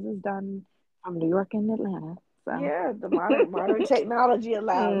is done from New York and Atlanta. So Yeah. The modern technology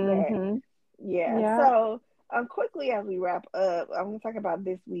allows that. hmm Yeah. yeah. So quickly as we wrap up, I'm going to talk about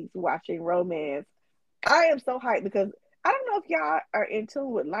this week's watching romance. I am so hyped because I don't know if y'all are in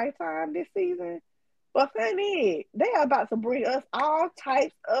tune with Lifetime this season, but honey, they are about to bring us all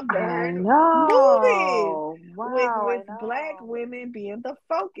types of I darn movies know. Wow, I with black know. women being the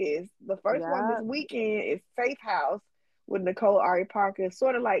focus. The first one this Yep. weekend is Safe House with Nicole Ari Parker. It's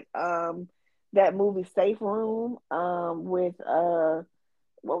sort of like that movie Safe Room with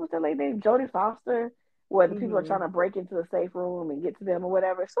what was that lady name? Jodie Foster, where the people are trying Hmm. to break into the safe room and get to them or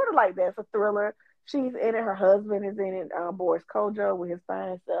whatever. It's sort of like that. It's a thriller. She's in it. Her husband is in it. Boris Kojo with his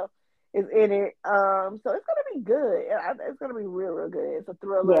fine self is in it. So it's gonna be good. It's gonna be real, real good. It's a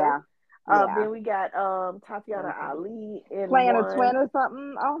thriller. Yeah. Yeah. Then we got Tatiana Hmm. Ali in Playing a twin one. or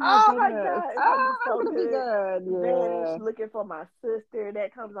something. Oh my Oh my goodness. God, it's gonna be Oh, it's so gonna be good. good. Vanish, Yeah. looking for my sister.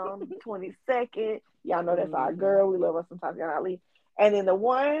 That comes on the 22nd. Y'all know that's our Hmm. girl. We love us some Tatiana Ali. And then the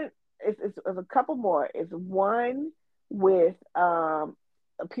one, it's a couple more. It's one with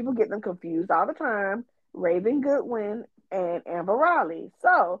people get them confused all the time. Raven Goodwin and Amber Raleigh. So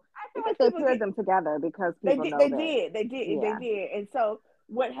I feel because like they people paired get them together because they people did. know They that. did. They did. They Yeah. did. And so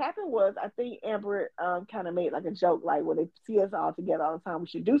what happened was, I think Amber kind of made like a joke, like when they see us all together all the time, we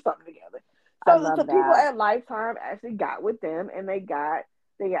should do something together. I So love people that. at Lifetime actually got with them, and they got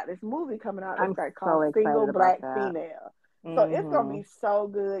this movie coming out. It's I'm got called so Single excited about Black that. Female. So it's gonna Hmm. be so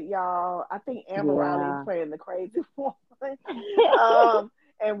good, y'all. I think Amber Riley is Yeah. playing the crazy woman. um,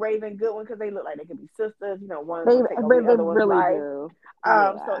 and Raven Goodwin, because they look like they could be sisters. You know, one's They gonna take over the they other one's really life. do.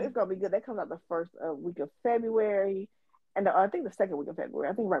 So Yeah. it's gonna be good. That comes out the first week of February, and I think the second week of February.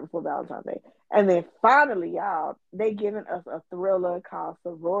 I think right before Valentine's Day. And then finally, y'all, they giving us a thriller called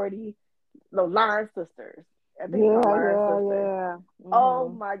Sorority, no, Line Sisters. I think it's called Yeah, Line yeah, Sisters. yeah. Oh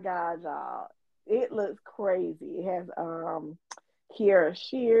Hmm. my God, y'all! It looks crazy. It has Kiara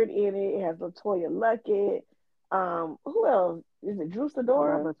Sheard in it. It has Latoya Luckett. Who else is it? Drew I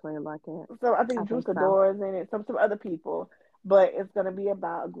love Sidora. Latoya Luckett. So I I think Drew think so. Sidora is in it, some other people, but it's gonna be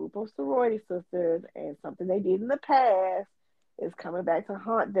about a group of sorority sisters, and something they did in the past is coming back to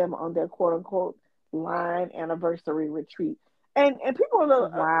haunt them on their quote unquote line anniversary retreat. And people were a little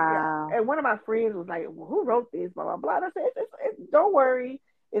yeah. Wow. And one of my friends was like, well, "Who wrote this?" Blah blah blah. And I said, "Don't worry,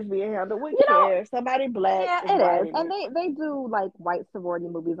 it's being handled with You know, care. Somebody black yeah, is it is. writing And it they do like white sorority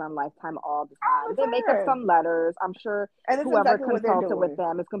movies on Lifetime all the all time. They make the up time," some letters. I'm sure and it's whoever exactly what they're consulted with doing.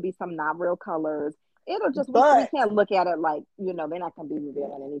 them, it's gonna be some not real colors. It'll just we But can't look at it like, they're not gonna be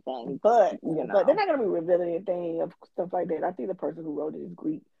revealing anything, But you but they're know. not gonna be revealing anything of stuff like that. I think the person who wrote it is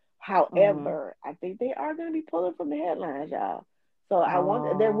Greek. Hmm. However, I think they are gonna be pulling from the headlines, y'all. So I want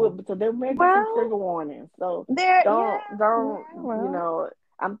there Oh. would so there may be some Well, trigger warnings. So there, yeah, don't yeah, well.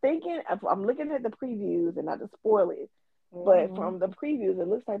 I'm thinking I'm looking at the previews and not to spoil it, but Hmm. from the previews it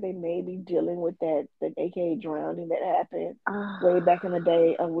looks like they may be dealing with that AKA drowning that happened way Ah, back in the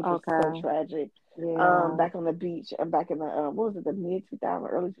day, which was so okay. tragic, Yeah. back on the beach and back in the what was it, the mid 2000s,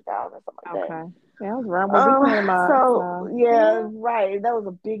 early 2000s, something like that. Okay. Yeah, it was around when we came up, So so yeah, yeah. right. That was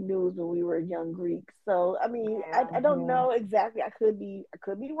a big news when we were young Greeks. So I mean, I Yeah, don't yeah. know exactly. I could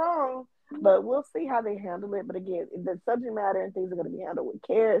be wrong, but we'll see how they handle it. But again, the subject matter and things are going to be handled with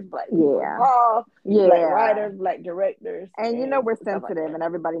care. It's black people Yeah. involved, black Yeah. writers, black directors, And and we're stuff like sensitive that. and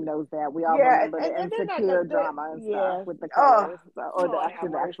everybody knows that. We all Yeah, remember the and they're not insecure gonna. drama and stuff Yes. with the Oh, colors, so, or Lord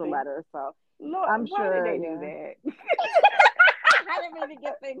have the actual mercy. letters. So Lord, I'm why did sure, they do yeah. that? I didn't mean to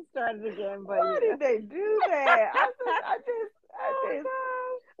get things started again, but Why yeah. did they do that? I Oh just.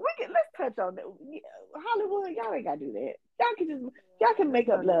 Let's touch on that. Hollywood, y'all ain't gotta do that. Y'all can just y'all can make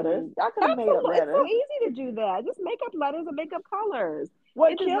up my gosh. letters. Agreed. Y'all could have made up Absolutely. It's so letters. easy to do that. Just make up letters and make up colors.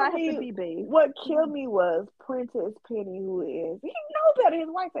 What It does killed not have to me be based. what killed Mhm. me was Prentice Penny, who is he know better, his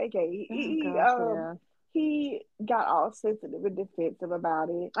wife AK. Oh gosh, yeah. He got all sensitive and defensive about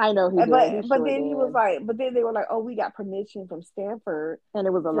it. I know he And did. He but sure then he was did. like, but then they were like, oh, we got permission from Stanford And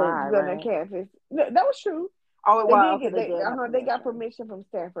it was a to lie, go on their right? campus. No, that was true. Oh, it They was. did Okay, get they did have they got permission. permission from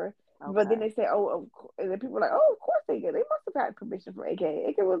Stanford, but then Okay. they said, oh, and then people were like, oh, of course they did. They must have had permission from AK.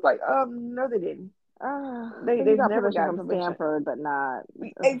 AK was like, no, they didn't. So you They've got never permission gotten from permission. Stanford, but not.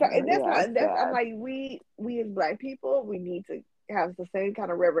 Exactly, and that's Yeah, how it's that's. I'm sad. like, we as Black people, we need to have the same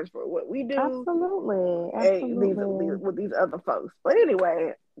kind of reverence for what we do, Absolutely, these absolutely. with these other folks. But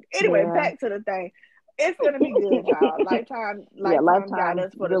anyway, Yeah. back to the thing. It's gonna be good, y'all. Yeah, Lifetime got Lifetime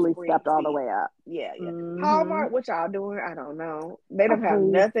us for the really spring stepped all the way season. up. Yeah, yeah. Hmm. Hallmark, what y'all doing? I don't know. They Oh, don't have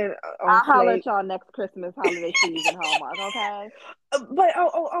please. nothing on I'll holler at slate. y'all next Christmas holiday season, Hallmark, okay? But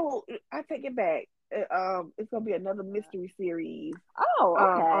I take it back. It's gonna be another mystery series Oh,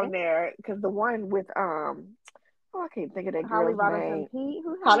 okay. on there because the one with Oh, I can't think of that Holly girl's Robinson name. Pete,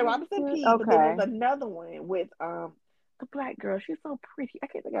 who had a Holly really Robinson cute. P. But then there's Okay. another one with the black girl. She's so pretty. I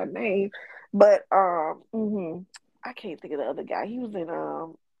can't think of her name, but Mhm. I can't think of the other guy. He was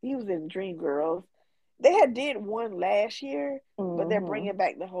in Dreamgirls. They had did one last year, but they're Mhm. bringing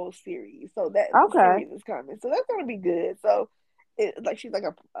back the whole series. So that the Okay. series is coming. So that's gonna be good. So it like she's like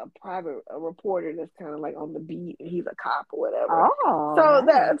a private a reporter that's kind of like on the beat, and he's a cop or whatever. Oh, So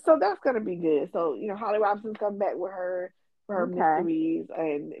nice. that's gonna be good. So Holly Robinson's coming back with her for her Okay. mysteries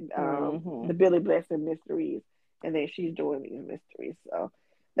and the Mhm. Billy Blessing mysteries, and then she's doing these mysteries. So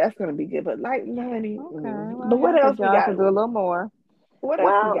that's gonna be good. But like, honey, Okay. Well, but yeah, what I think else we y'all got? could do a little more. What else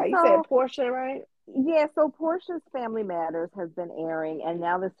we Well, got? You said so Portia, right? yeah, so Portia's Family Matters has been airing, and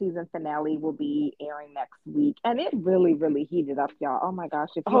now the season finale will be airing next week. And it really, really heated up, y'all. Oh my gosh,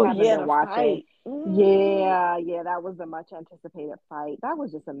 if you Oh haven't yeah, been the watching, fight. yeah, that was a much anticipated fight. That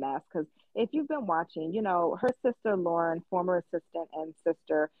was just a mess because if you've been watching, her sister Lauren, former assistant and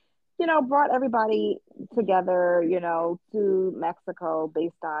sister, brought everybody together, to Mexico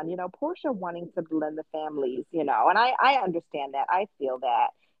based on, Portia wanting to blend the families, and I understand that. I feel that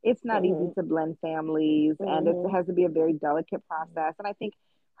it's not easy Mhm. to blend families and it Mhm. has to be a very delicate process. And I think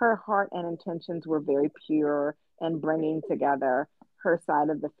her heart and intentions were very pure in bringing together her side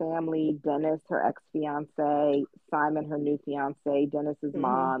of the family, Dennis, her ex fiance, Simon, her new fiance, Dennis's Mhm.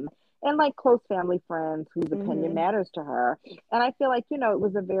 mom, and like close family friends whose opinion Mhm. matters to her. And I feel like, it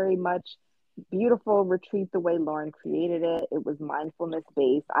was a very much beautiful retreat the way Lauren created it. It was mindfulness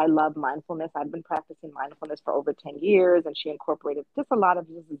based. I love mindfulness. I've been practicing mindfulness for over 10 years, and she incorporated just a lot of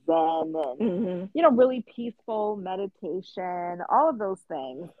just Zen and, Mhm. really peaceful meditation, all of those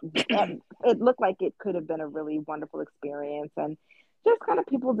things. It looked like it could have been a really wonderful experience. And just kind of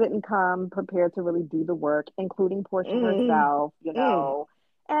people didn't come prepared to really do the work, including Portia Mhm. herself, Mhm.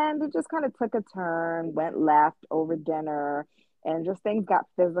 and it just kind of took a turn, went left over dinner, and just things got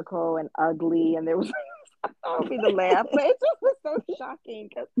physical and ugly. And there was, I don't mean to laugh, but it just was so shocking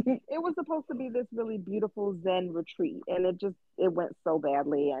because it was supposed to be this really beautiful Zen retreat, and it went so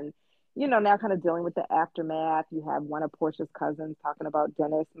badly. And now kind of dealing with the aftermath. You have one of Portia's cousins talking about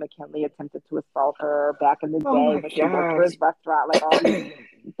Dennis McKinley attempted to assault her back in the Oh day my when she worked for gosh. his restaurant. Like all these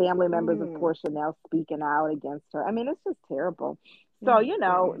family members of Mm. Portia now speaking out against her. I mean, it's just terrible. So, Oh my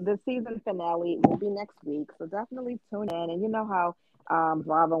goodness. the season finale will be next week. So definitely tune in. And you know how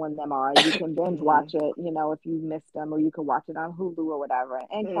Bravo and them are. You can binge watch Mhm. it, if you missed them, or you can watch it on Hulu or whatever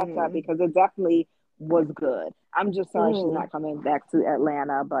and catch up Mhm. because it definitely was good. I'm just sorry she's Mhm. not coming back to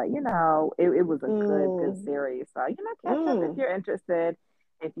Atlanta, but it was a good Mhm. series. So, catch up if Mhm. you're interested,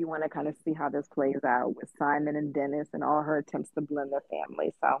 if you want to kind of see how this plays out with Simon and Dennis and all her attempts to blend their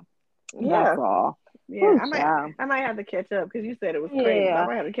family. So that's Yeah. all. Yeah. Oh, I might. child. I might have to catch up because you said it was crazy. So I Yeah,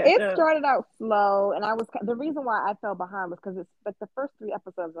 might have to catch it up. started out slow, and the reason why I fell behind was because it's like the first three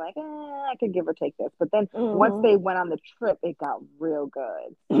episodes, like, I could give or take this, but then once Mhm. they went on the trip, it got real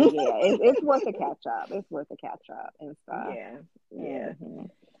good. So yeah, it's worth a catch up. It's worth a catch up and stuff. Yeah. Yeah. hmm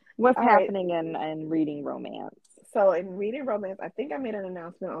What's All right. happening in reading romance? So in reading romance, I think I made an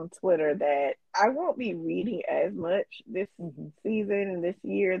announcement on Twitter that I won't be reading as much this hmm season and this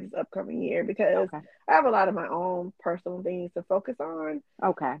year, this upcoming year, because Okay. I have a lot of my own personal things to focus on.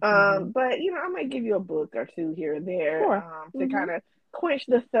 Okay. But I might give you a book or two here and there, Sure. to hmm kind of quench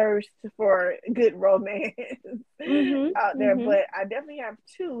the thirst for good romance out there. hmm But I definitely have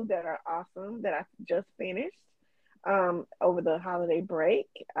two that are awesome that I just finished over the holiday break.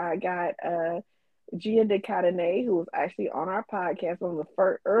 I got Gia de Cadenet, who was actually on our podcast, one of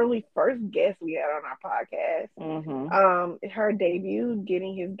the early first guests we had on our podcast. hmm Her debut,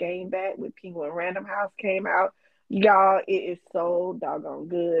 Getting His Game Back with Penguin Random House, came out. Y'all, it is so doggone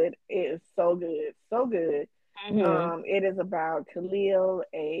good. It is so good, so good. hmm It is about Khalil,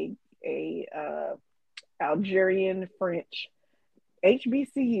 a Algerian French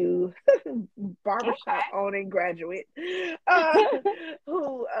HBCU barbershop Okay. owning graduate, uh,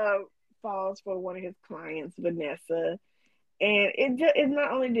 who falls for one of his clients, Vanessa. And it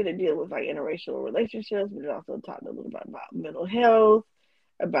not only did it deal with like interracial relationships, but it also talked a little bit about mental health,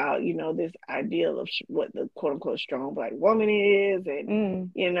 about this ideal of what the quote unquote strong black woman is, and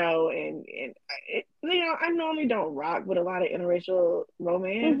mm I normally don't rock with a lot of interracial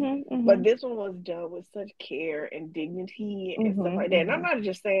romance, but hmm this one was done with such care and dignity and stuff hmm like that. And I'm hmm not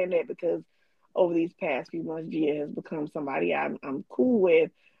just saying that because over these past few months, Gia has become somebody I'm cool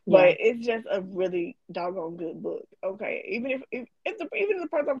with, Yeah. but it's just a really doggone good book. Okay, even if the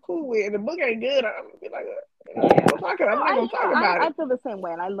person I'm cool with and the book ain't good, I'm gonna be like, Yeah. I'm No, not gonna talk about I it. feel the same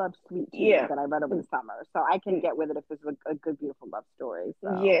way, and I loved Sweet Tea Yeah. that I read over the summer, so I can Mm, get with it if it's a good, beautiful love story.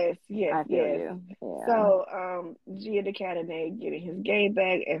 So yes, yes, I feel yes. you. Yeah. So, Gia DeCadenet getting his game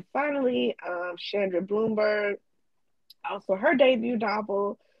back, and finally, Chandra Bloomberg, also her debut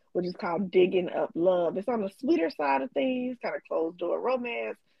novel, which is called Digging Up Love. It's on the sweeter side of things, kind of closed door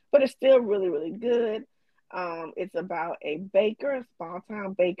romance, but it's still really, really good. It's about a baker, a small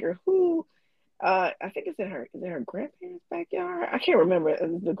town baker who I think it's in her grandparents' backyard. I can't remember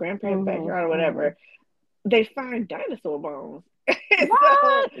the grandparents' Mhm. backyard or Mhm. whatever. They find dinosaur bones. and so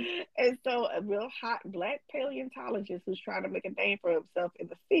What? and so a real hot black paleontologist who's trying to make a name for himself in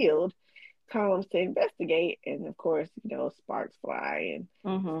the field comes to investigate, and of course, sparks fly and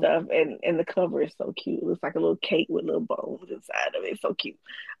Mhm. stuff, and the cover is so cute. It looks like a little cake with little bones inside of it. It's so cute.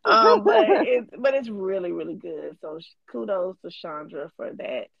 But it's really, really good. So kudos to Chandra for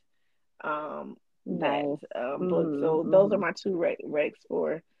that Nice. book. Mhm. So those are Mhm. my two recs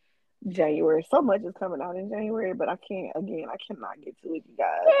for January. So much is coming out in January, but I cannot get to it, you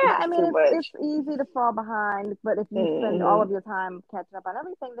guys. Yeah, It's I just mean too much. it's easy to fall behind, but if you spend all Hmm. of your time catching up on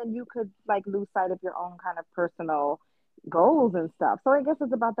everything, then you could like lose sight of your own kind of personal goals and stuff. So I guess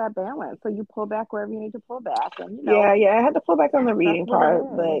it's about that balance. So you pull back wherever you need to pull back, and Yeah, yeah, I had to pull back on the that's reading what it part,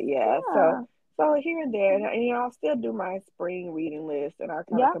 is. but yeah, Yeah. so here and there, and I'll still do my spring reading list, and I'll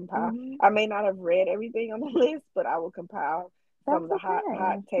kind of Yep. compile. Hmm. I may not have read everything on the list, but I will compile some That's of the hot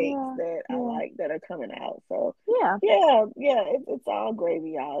okay. takes Yeah. that I Yeah. like that are coming out. So Yeah. yeah, yeah, it's all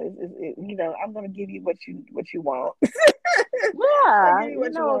gravy, y'all. I'm gonna give you what you want. I Yeah. give you You what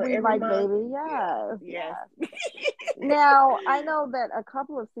you know what want we every like, month. baby. Yeah, Yes. yes. Yes. Now, I know that a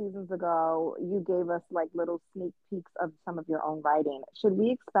couple of seasons ago, you gave us like little sneak peeks of some of your own writing. Should we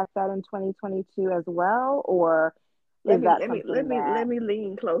expect that in 2022 as well, or Let is me that let me let something me that let me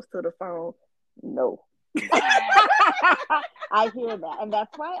lean close to the phone. No. I hear that? And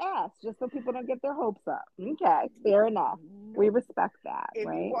that's why I asked, just so people don't get their hopes up. Okay, fair enough. We Nope. respect that,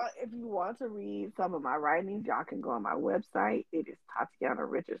 right? If you want to read some of my writings, y'all can go on my website. It is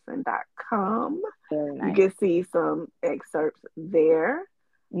TatianaRichardson.com. Very You nice. can see some excerpts there.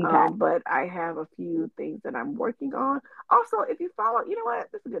 Okay. But I have a few things that I'm working on. Also, if you follow, you know what?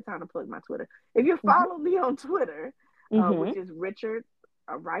 This is a good time to plug my Twitter. If you Mm-hmm. follow me on Twitter, Mm-hmm. which is Richard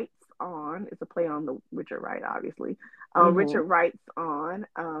Writes On, it's a play on the Richard Wright, obviously. Mm-hmm. Richard Writes On,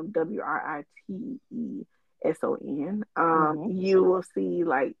 WRITESON. Mm-hmm. You will see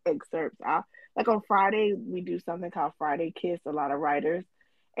like excerpts. Like on Friday, we do something called Friday Kiss. A lot of writers,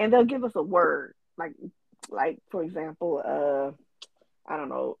 and they'll give us a word, like for example, I don't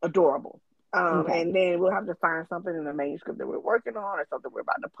know, adorable. Okay. And then we'll have to find something in the manuscript that we're working on or something we're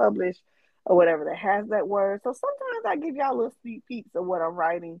about to publish or whatever that has that word. So sometimes I give y'all little sneak peeks of what I'm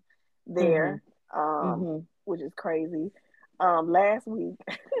writing Mm-hmm. there, Mm-hmm. which is crazy. Last week,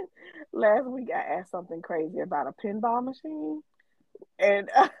 last week I asked something crazy about a pinball machine, and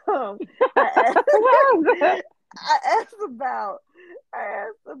I asked, Well, I asked about, I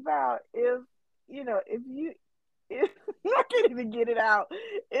asked about if you if I can't even get it out.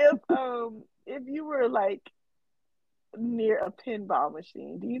 If you were like near a pinball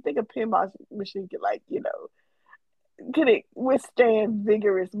machine, do you think a pinball machine could could it withstand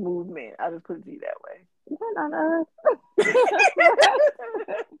vigorous movement? I'll just put it to you that way. what on earth?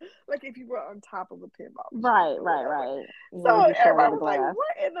 Like if you were on top of a pinball machine Right, or right, whatever. right. So What would you show everybody the was like, glass?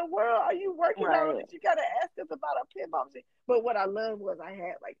 "What in the world are you working on Right. that you gotta ask us about a pinball machine?" But what I loved was I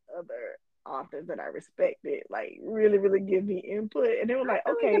had like other authors that I respected, like really, really give me input, and they were like,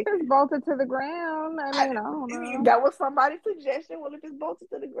 I mean, if "Okay, it's bolted to the ground, I I, mean, I don't know. that was somebody's suggestion. Well, if it's bolted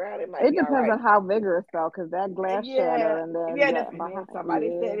to the ground, it might It be all depends right." on how vigorous though, because that glass Yeah, shatter and then yeah, yeah, and then behind somebody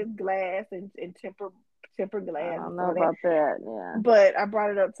said yeah. it's glass and temper I glass and don't know stuff like that. about that. Yeah. But I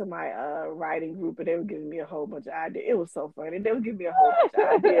brought it up to my writing group, and they were giving me a whole bunch of ideas. It was so funny. They were giving me a whole bunch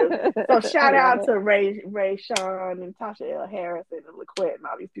of ideas. So I shout love out it. to Ray Sean and Tasha L. Harrison and LaQuette and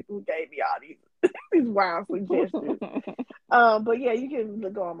all these people who gave me all these wild suggestions. But yeah, you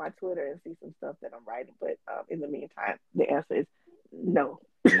can go on my Twitter and see some stuff that I'm writing. But in the meantime, the answer is no.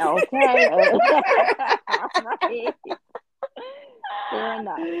 Okay. All right. Fair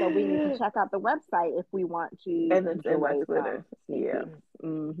enough. So we need to check out the website if we want to And my enjoy Twitter, some sneak yeah, peeks.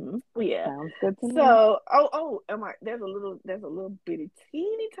 Mm-hmm. yeah. Sounds good to me. So, there's a little bitty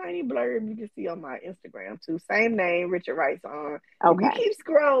teeny tiny blurb you can see on my Instagram too. Same name, Richard Writes On. If you Okay. keep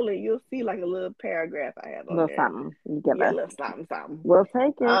scrolling, you'll see like a little paragraph I have A on little there. something you give Yeah, a us. little something, something. We'll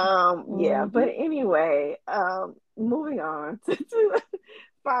take it. Yeah, Mm-hmm. but anyway, moving on to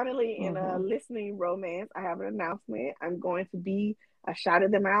finally in a Mm-hmm. listening romance, I have an announcement. I'm going to be I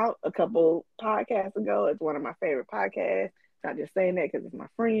shouted them out a couple podcasts ago. It's one of my favorite podcasts. Not just saying that because it's my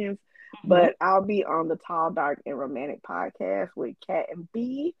friends, Mm-hmm. but I'll be on the Tall, Dark, and Romantic podcast with Kat and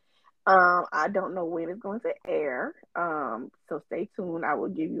B. I don't know when it's going to air. So stay tuned. I will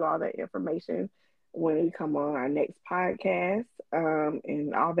give you all that information when we come on our next podcast,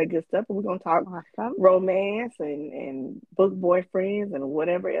 and all that good stuff. And we're gonna talk Awesome. romance and book boyfriends and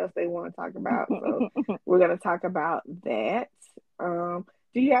whatever else they want to talk about. So we're gonna talk about that.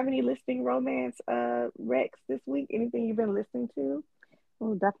 Do you have any listening romance Rex this week? Anything you've been listening to?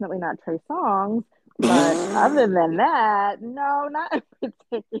 Well, definitely not Trey Songz. But other than that, no, not in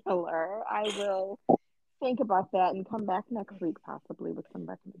particular. I will think about that and come back next week possibly with some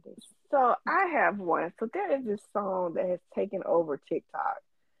recommendations. So I have one. So there is this song that has taken over TikTok.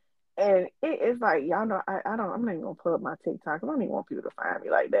 And it is like, y'all know, I'm not even gonna pull up my TikTok. I don't even want people to find me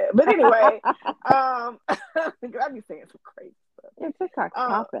like that. But anyway, I be saying some crazy stuff. Yeah, TikTok's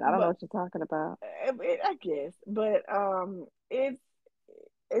popping. I don't know what you're talking about. I guess. But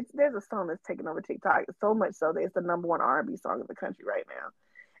it's there's a song that's taken over TikTok so much so that it's the number one R&B song in the country right now.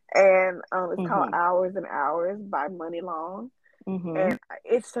 And it's called Hours and Hours by Money Long. And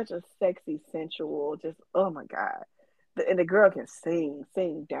it's such a sexy, sensual, just oh my God. And the girl can sing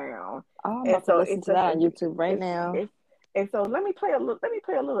down. Oh, I'm about to listen to that on YouTube right now. And so let me play a little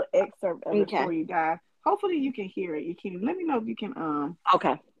excerpt of it for you guys. Hopefully you can hear it. You can let me know if you can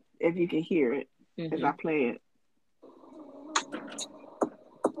okay. If you can hear it as I play it.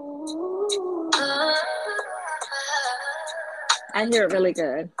 I hear it really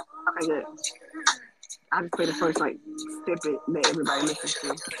good. Okay, good. I'll just play the first like snippet that everybody listens to.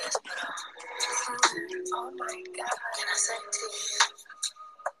 Oh my God, can I say to you?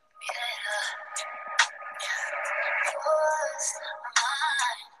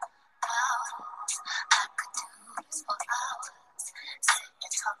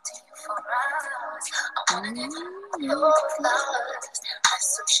 Your flowers,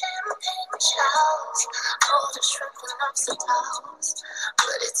 some champagne showers, all the shrimp and lobster towers,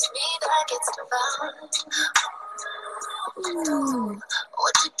 but it's me that gets devoured.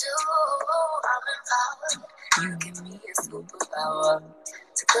 What you do, I'm empowered. You give me a superpower.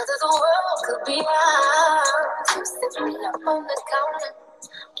 Together the world could be ours. You set me up on the counter.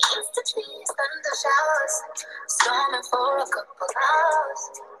 Instantly thunder showers, storming for a couple hours.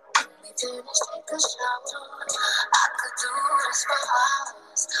 Finish, take a shower. I could do this for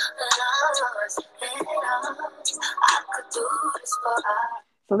hours and hours. I could do this for hours.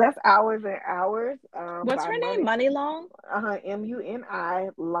 So that's Hours and Hours. What's her name? Money Long? Muni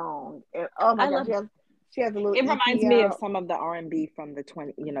Long. And oh my God, she has a little. It reminds me of some of the R&B from the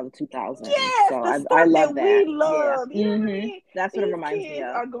 2000s. Yes, so the stuff I love that we love. Yeah. You know what I mean? That's what it reminds me of.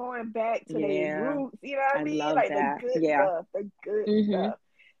 Kids are going back to their roots. You know what I mean? Like that. The good stuff. The good stuff.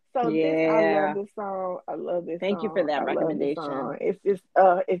 So I love this song. I love this Thank song. You for that recommendation. It's just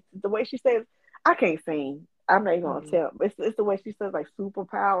it's the way she says, I can't sing. I'm not even gonna tell. It's the way she says like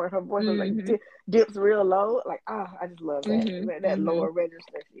superpower. Her voice is like dips real low. Like I just love that that lower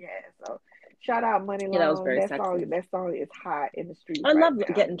register she has. So shout out Money Long. Yeah, that was very sexy. That song is hot in the streets. I love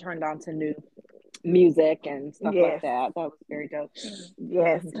getting turned on to new music and stuff like that. That was very dope.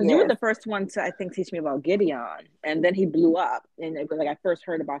 Yes, because you were the first one to, I think, teach me about Gideon, and then he blew up, and it was like I first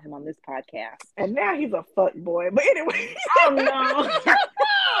heard about him on this podcast, and now he's a fuck boy. But anyway, oh no,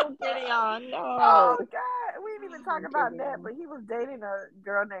 Gideon, no. Oh God, we didn't even talk about that. But he was dating a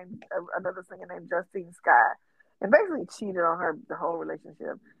girl named another singer named Justine Skye, and basically cheated on her the whole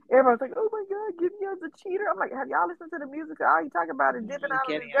relationship. Everybody's like, "Oh my God, Gideon's a cheater." I'm like, "Have y'all listened to the music? All you talking about is dipping out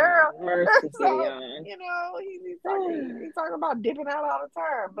on this girl." So, you know, he's talking about dipping out all the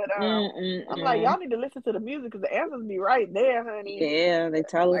time. But I'm like, y'all need to listen to the music because the answers be right there, honey. Yeah, they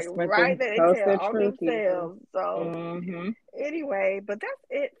tell us right there. They tell all truth themselves. So anyway, but that's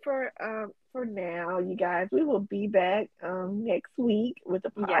it for now, you guys. We will be back next week with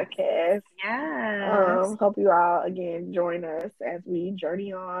the podcast. Yes. Hope you all again join us as we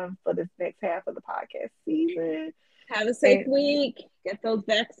journey on for this next half of the podcast season. Have a safe week. Get those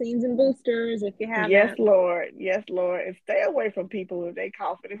vaccines and boosters if you haven't. Yes, Lord. And stay away from people if they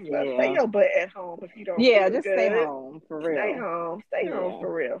coughing and stuff. Stay your butt at home if you don't. Just stay home for real. Stay home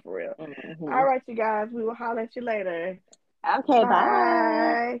for real. All right, you guys. We will holler at you later. Okay,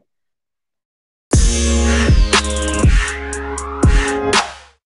 bye.